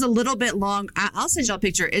 Like, it was a little bit long. I'll send y'all a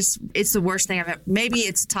picture. It's the worst thing I've ever. Maybe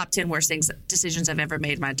it's top 10 worst decisions I've ever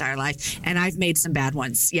made in my entire life, and I've made some bad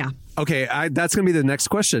ones. Yeah. Okay, that's going to be the next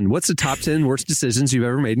question. What's the top 10 worst decisions you've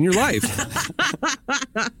ever made in your life?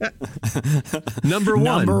 Number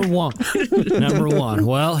one.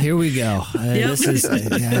 Well, here we go. This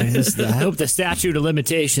is. I hope the statute of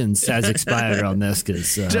limitations has expired on this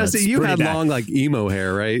because Jesse, you had long like emo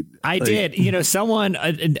hair, right? I did. Someone.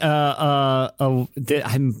 I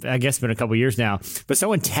guess it's been a couple years now, but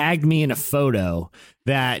someone tagged me in a photo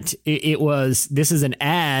that it was. This is an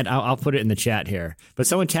ad. I'll put it in the chat here. But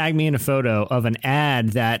someone tagged me in a photo of an ad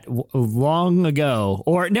that long ago,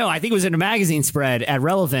 or no, I think it was in a magazine spread at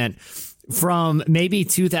Relevant from maybe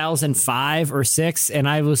 2005 or 6, and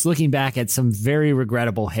I was looking back at some very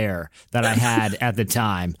regrettable hair that I had at the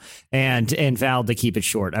time, and vowed to keep it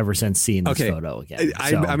short ever since seeing this photo again.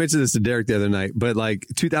 I mentioned this to Derek the other night, but like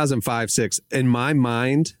 2005-6 in my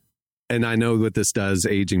mind, and I know what this does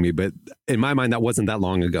aging me, but in my mind that wasn't that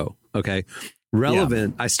long ago. Okay,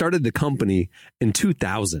 Relevant. Yeah. I started the company in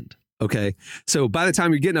 2000. Okay, so by the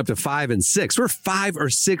time you're getting up to 5 and 6, we're 5 or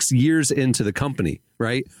 6 years into the company,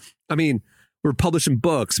 right? I mean, we're publishing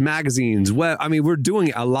books, magazines, web. I mean, we're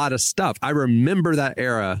doing a lot of stuff. I remember that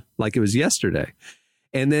era like it was yesterday.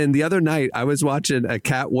 And then the other night, I was watching a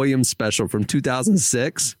Cat Williams special from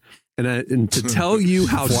 2006. And to tell you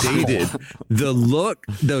how dated the look,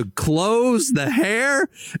 the clothes, the hair,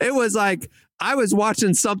 it was like I was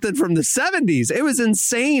watching something from the 70s. It was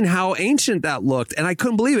insane how ancient that looked. And I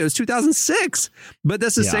couldn't believe it. It was 2006. But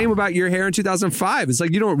that's the same about your hair in 2005. It's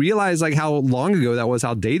like you don't realize like how long ago that was,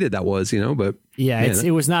 how dated that was, But yeah,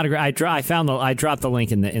 it was not a great. I dropped the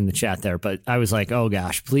link in the chat there, but I was like, oh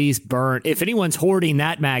gosh, please burn. If anyone's hoarding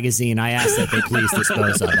that magazine, I ask that they please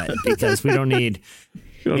dispose of it because we don't need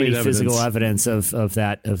any physical evidence of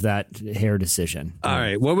that hair decision. All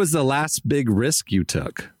right. What was the last big risk you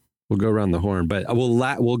took? We'll go around the horn, but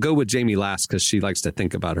we'll go with Jamie last because she likes to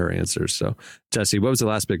think about her answers. So, Jesse, what was the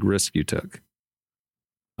last big risk you took?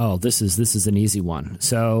 Oh, this is an easy one.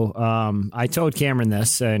 So, I told Cameron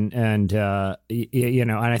this, and and I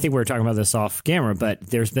think we were talking about this off camera, but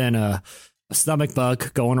there's been a stomach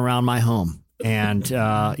bug going around my home. And,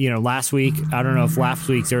 last week, I don't know if last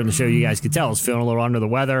week during the show you guys could tell, I was feeling a little under the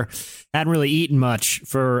weather. Hadn't really eaten much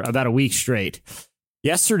for about a week straight.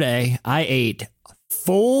 Yesterday, I ate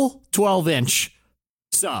full 12-inch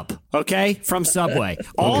sub, okay, from Subway.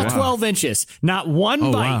 All 12 inches, not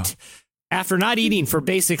one bite. After not eating for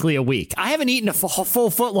basically a week. I haven't eaten a full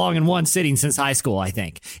foot long in one sitting since high school, I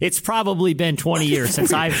think. It's probably been 20 years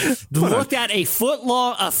since I've looked at a foot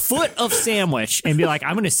of sandwich and be like,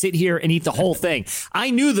 I'm going to sit here and eat the whole thing.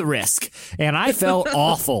 I knew the risk, and I felt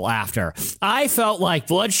awful after. I felt like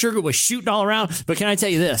blood sugar was shooting all around. But can I tell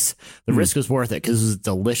you this? The risk was worth it because it was a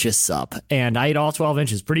delicious sub. And I ate all 12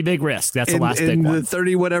 inches. Pretty big risk. That's the last big one. In the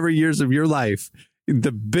 30-whatever years of your life,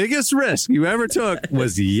 the biggest risk you ever took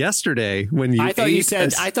was yesterday when you. I thought you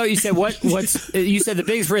said what's you said the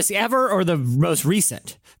biggest risk ever or the most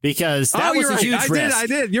recent because that was a huge risk. I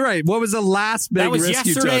did. You're right. What was the last big risk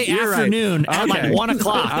you took? That was yesterday afternoon at like 1:00.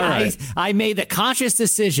 Right. I made the conscious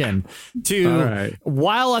decision to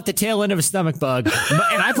while at the tail end of a stomach bug,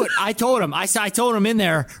 and I told him in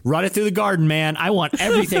there, run it through the garden, man. I want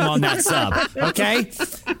everything on that sub. Okay,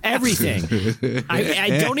 everything.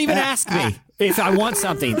 I don't even ask me. If I want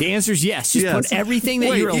something, the answer is yes. Just put everything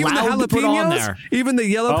that you're allowed to put on there. Even the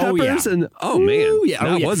yellow peppers? Yeah. And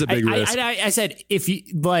that was a big risk. I said, if you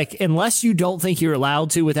unless you don't think you're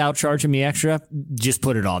allowed to without charging me extra, just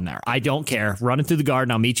put it on there. I don't care. Run it through the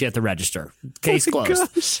garden. I'll meet you at the register. Case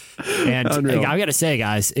closed. Gosh. And I got to say,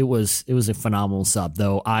 guys, it was a phenomenal sub,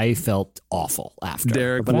 though I felt awful after.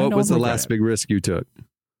 Derek, what was the last big risk you took?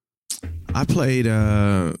 I played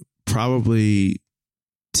probably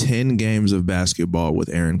 10 games of basketball with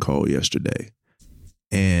Aaron Cole yesterday,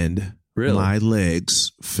 and my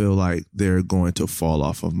legs feel like they're going to fall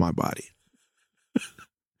off of my body.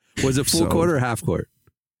 Was it full court or half court?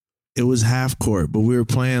 It was half court, but we were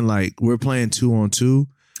playing 2-on-2.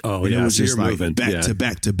 Oh, and yeah. it was so just you're like moving. back to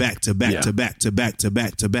back to back to back to back to back to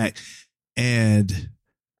back to back. And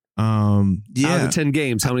Out of the 10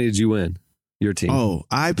 games, how many did you win? Your team? Oh,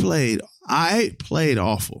 I played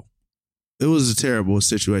awful. It was a terrible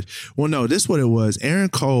situation. Well, no, this is what it was. Aaron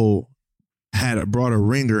Cole brought a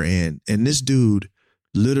ringer in, and this dude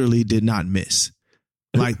literally did not miss.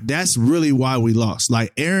 Like, that's really why we lost.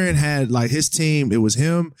 Like, Aaron had, like, his team, it was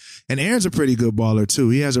him, and Aaron's a pretty good baller, too.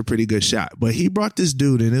 He has a pretty good shot. But he brought this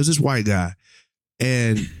dude in. It was this white guy.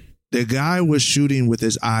 And the guy was shooting with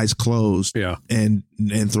his eyes closed and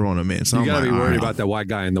throwing them in. So you got to be worried about that white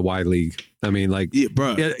guy in the Y League. I mean, like,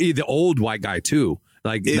 bro. The old white guy, too.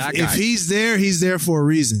 Like, that guy. If he's there for a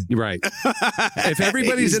reason. Right. If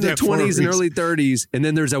everybody's in their 20s and early 30s, and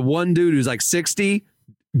then there's a one dude who's like 60,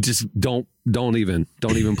 just don't even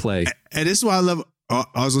play. And this is what I love. I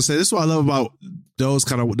was gonna say, this is what I love about those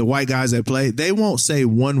kind of the white guys that play. They won't say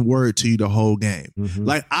one word to you the whole game. Mm-hmm.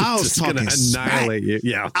 Like, I was talking smack.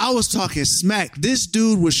 Yeah, I was talking smack. This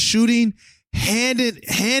dude was shooting hand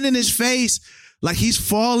in his face, like he's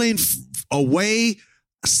falling away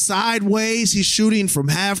sideways. He's shooting from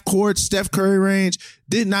half court, Steph Curry range.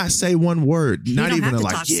 Did not say one word. Not even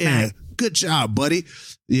smack. Good job, buddy.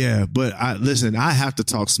 Yeah, but I have to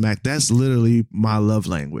talk smack. That's literally my love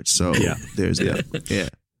language. So there's that. Yeah.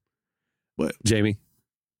 What, Jamie?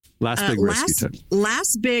 Last big risk you took.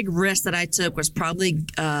 Last big risk that I took was probably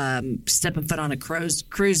stepping foot on a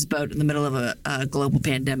cruise boat in the middle of a global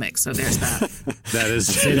pandemic. So there's that.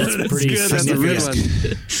 That's pretty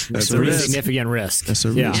significant. That's a really significant risk. That's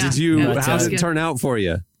a risk. How did it turn out for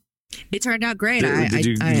you? It turned out great.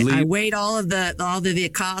 I weighed all of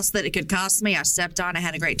the costs that it could cost me. I stepped on. I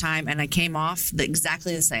had a great time, and I came off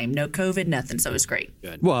exactly the same. No COVID, nothing. So it was great.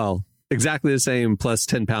 Good. Well, exactly the same plus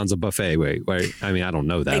 10 pounds of buffet weight. Right? I mean, I don't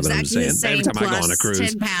know that, exactly but I'm just saying. Every time I go on a cruise,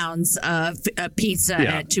 10 pounds of pizza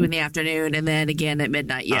at 2 p.m, and then again at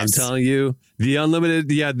midnight. Yes, I'm telling you, the unlimited,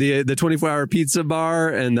 the 24-hour pizza bar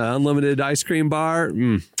and the unlimited ice cream bar.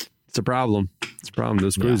 It's a problem. It's a problem,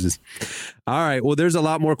 those cruises. Yeah. All right. Well, there's a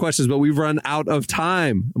lot more questions, but we've run out of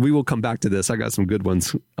time. We will come back to this. I got some good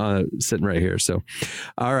ones sitting right here. So,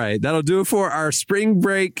 all right. That'll do it for our spring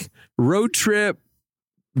break road trip,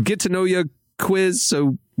 get to know you quiz.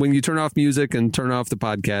 So when you turn off music and turn off the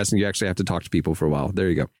podcast and you actually have to talk to people for a while. There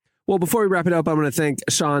you go. Well, before we wrap it up, I'm going to thank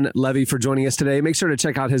Shawn Levy for joining us today. Make sure to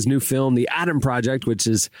check out his new film, The Adam Project, which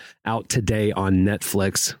is out today on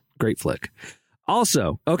Netflix. Great flick.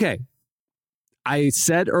 Also, okay, I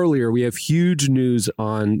said earlier we have huge news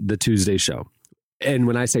on the Tuesday show. And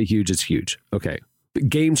when I say huge, it's huge. Okay.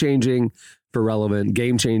 Game-changing for Relevant,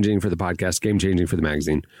 game-changing for the podcast, game-changing for the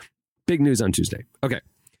magazine. Big news on Tuesday. Okay.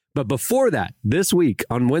 But before that, this week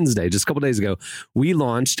on Wednesday, just a couple days ago, we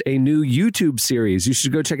launched a new YouTube series. You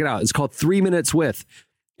should go check it out. It's called 3 Minutes With.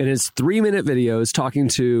 And it's 3-minute videos talking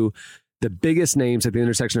to the biggest names at the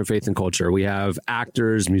intersection of faith and culture. We have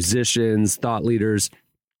actors, musicians, thought leaders,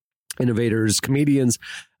 innovators, comedians.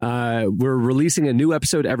 We're releasing a new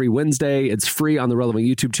episode every Wednesday. It's free on the Relevant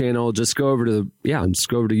YouTube channel. Just go over to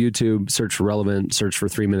YouTube, search for Relevant, search for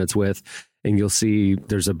 3 Minutes With, and you'll see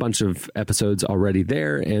there's a bunch of episodes already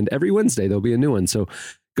there. And every Wednesday there'll be a new one. So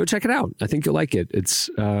go check it out. I think you'll like it. It's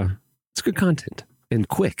good content and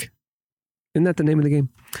quick. Isn't that the name of the game?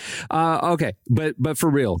 Okay, but for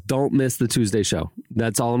real, don't miss the Tuesday show.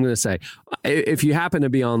 That's all I'm going to say. If you happen to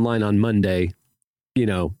be online on Monday,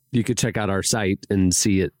 you could check out our site and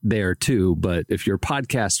see it there too. But if you're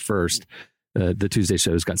podcast first, the Tuesday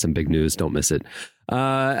show's got some big news. Don't miss it.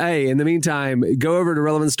 Hey, in the meantime, go over to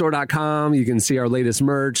relevantstore.com. You can see our latest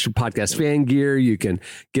merch, podcast fan gear. You can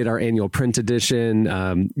get our annual print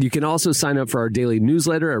edition. You can also sign up for our daily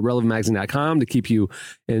newsletter at relevantmagazine.com to keep you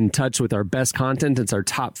in touch with our best content. It's our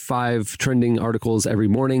top 5 trending articles every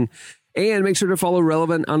morning. And make sure to follow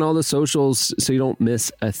Relevant on all the socials so you don't miss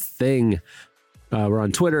a thing. We're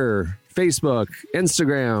on Twitter, Facebook,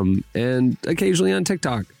 Instagram, and occasionally on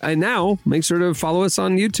TikTok. And now, make sure to follow us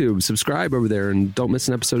on YouTube. Subscribe over there and don't miss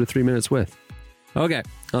an episode of 3 Minutes With. Okay,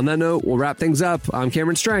 on that note, we'll wrap things up. I'm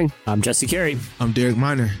Cameron Strang. I'm Jesse Carey. I'm Derek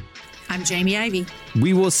Miner. I'm Jamie Ivey.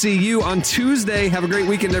 We will see you on Tuesday. Have a great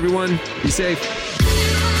weekend, everyone. Be safe.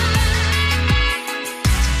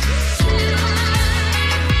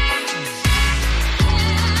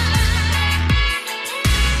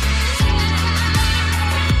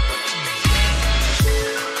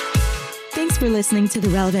 For listening to the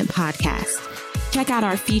Relevant Podcast. Check out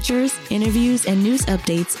our features, interviews, and news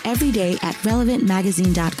updates every day at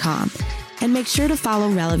relevantmagazine.com. And make sure to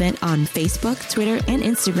follow Relevant on Facebook, Twitter, and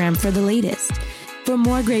Instagram for the latest. For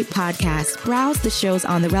more great podcasts, browse the shows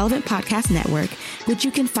on the Relevant Podcast Network, which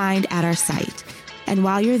you can find at our site. And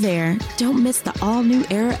while you're there, don't miss the all-new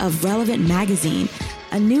era of Relevant Magazine.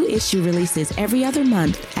 A new issue releases every other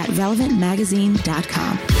month at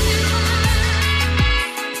relevantmagazine.com.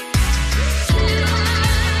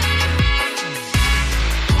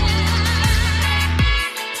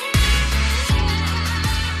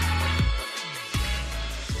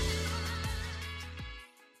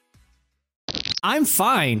 I'm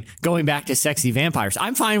fine going back to sexy vampires.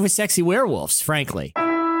 I'm fine with sexy werewolves, frankly.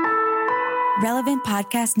 Relevant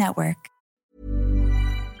Podcast Network.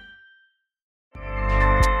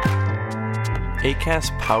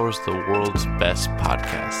 Acast powers the world's best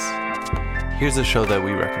podcasts. Here's a show that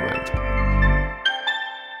we recommend.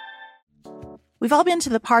 We've all been to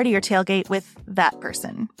the party or tailgate with that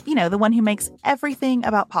person. You know, the one who makes everything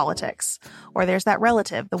about politics. Or there's that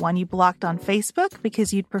relative, the one you blocked on Facebook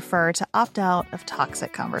because you'd prefer to opt out of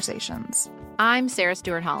toxic conversations. I'm Sarah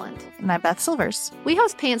Stewart Holland. And I'm Beth Silvers. We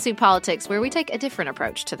host Pantsuit Politics, where we take a different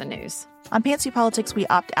approach to the news. On Pantsuit Politics, we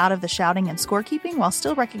opt out of the shouting and scorekeeping while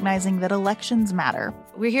still recognizing that elections matter.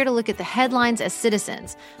 We're here to look at the headlines as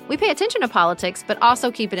citizens. We pay attention to politics, but also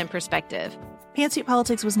keep it in perspective. Pantsuit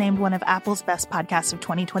Politics was named one of Apple's best podcasts of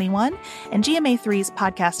 2021 and GMA3's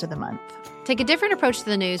podcast of the month. Take a different approach to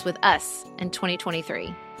the news with us in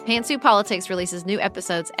 2023. Pantsuit Politics releases new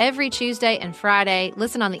episodes every Tuesday and Friday.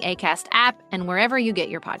 Listen on the Acast app and wherever you get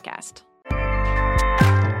your podcast.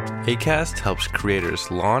 Acast helps creators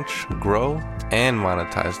launch, grow, and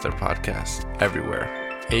monetize their podcasts everywhere.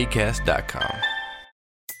 Acast.com.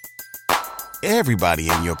 Everybody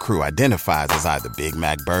in your crew identifies as either Big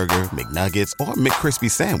Mac Burger, McNuggets, or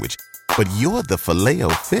McCrispy Sandwich. But you're the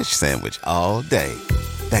Filet-O-Fish Sandwich all day.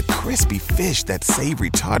 That crispy fish, that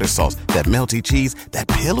savory tartar sauce, that melty cheese, that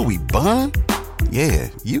pillowy bun. Yeah,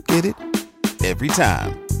 you get it. Every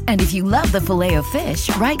time. And if you love the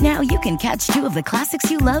Filet-O-Fish, right now you can catch two of the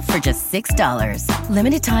classics you love for just $6.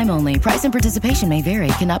 Limited time only. Price and participation may vary.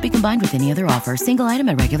 Cannot be combined with any other offer. Single item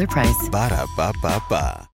at regular price. Ba-da-ba-ba-ba.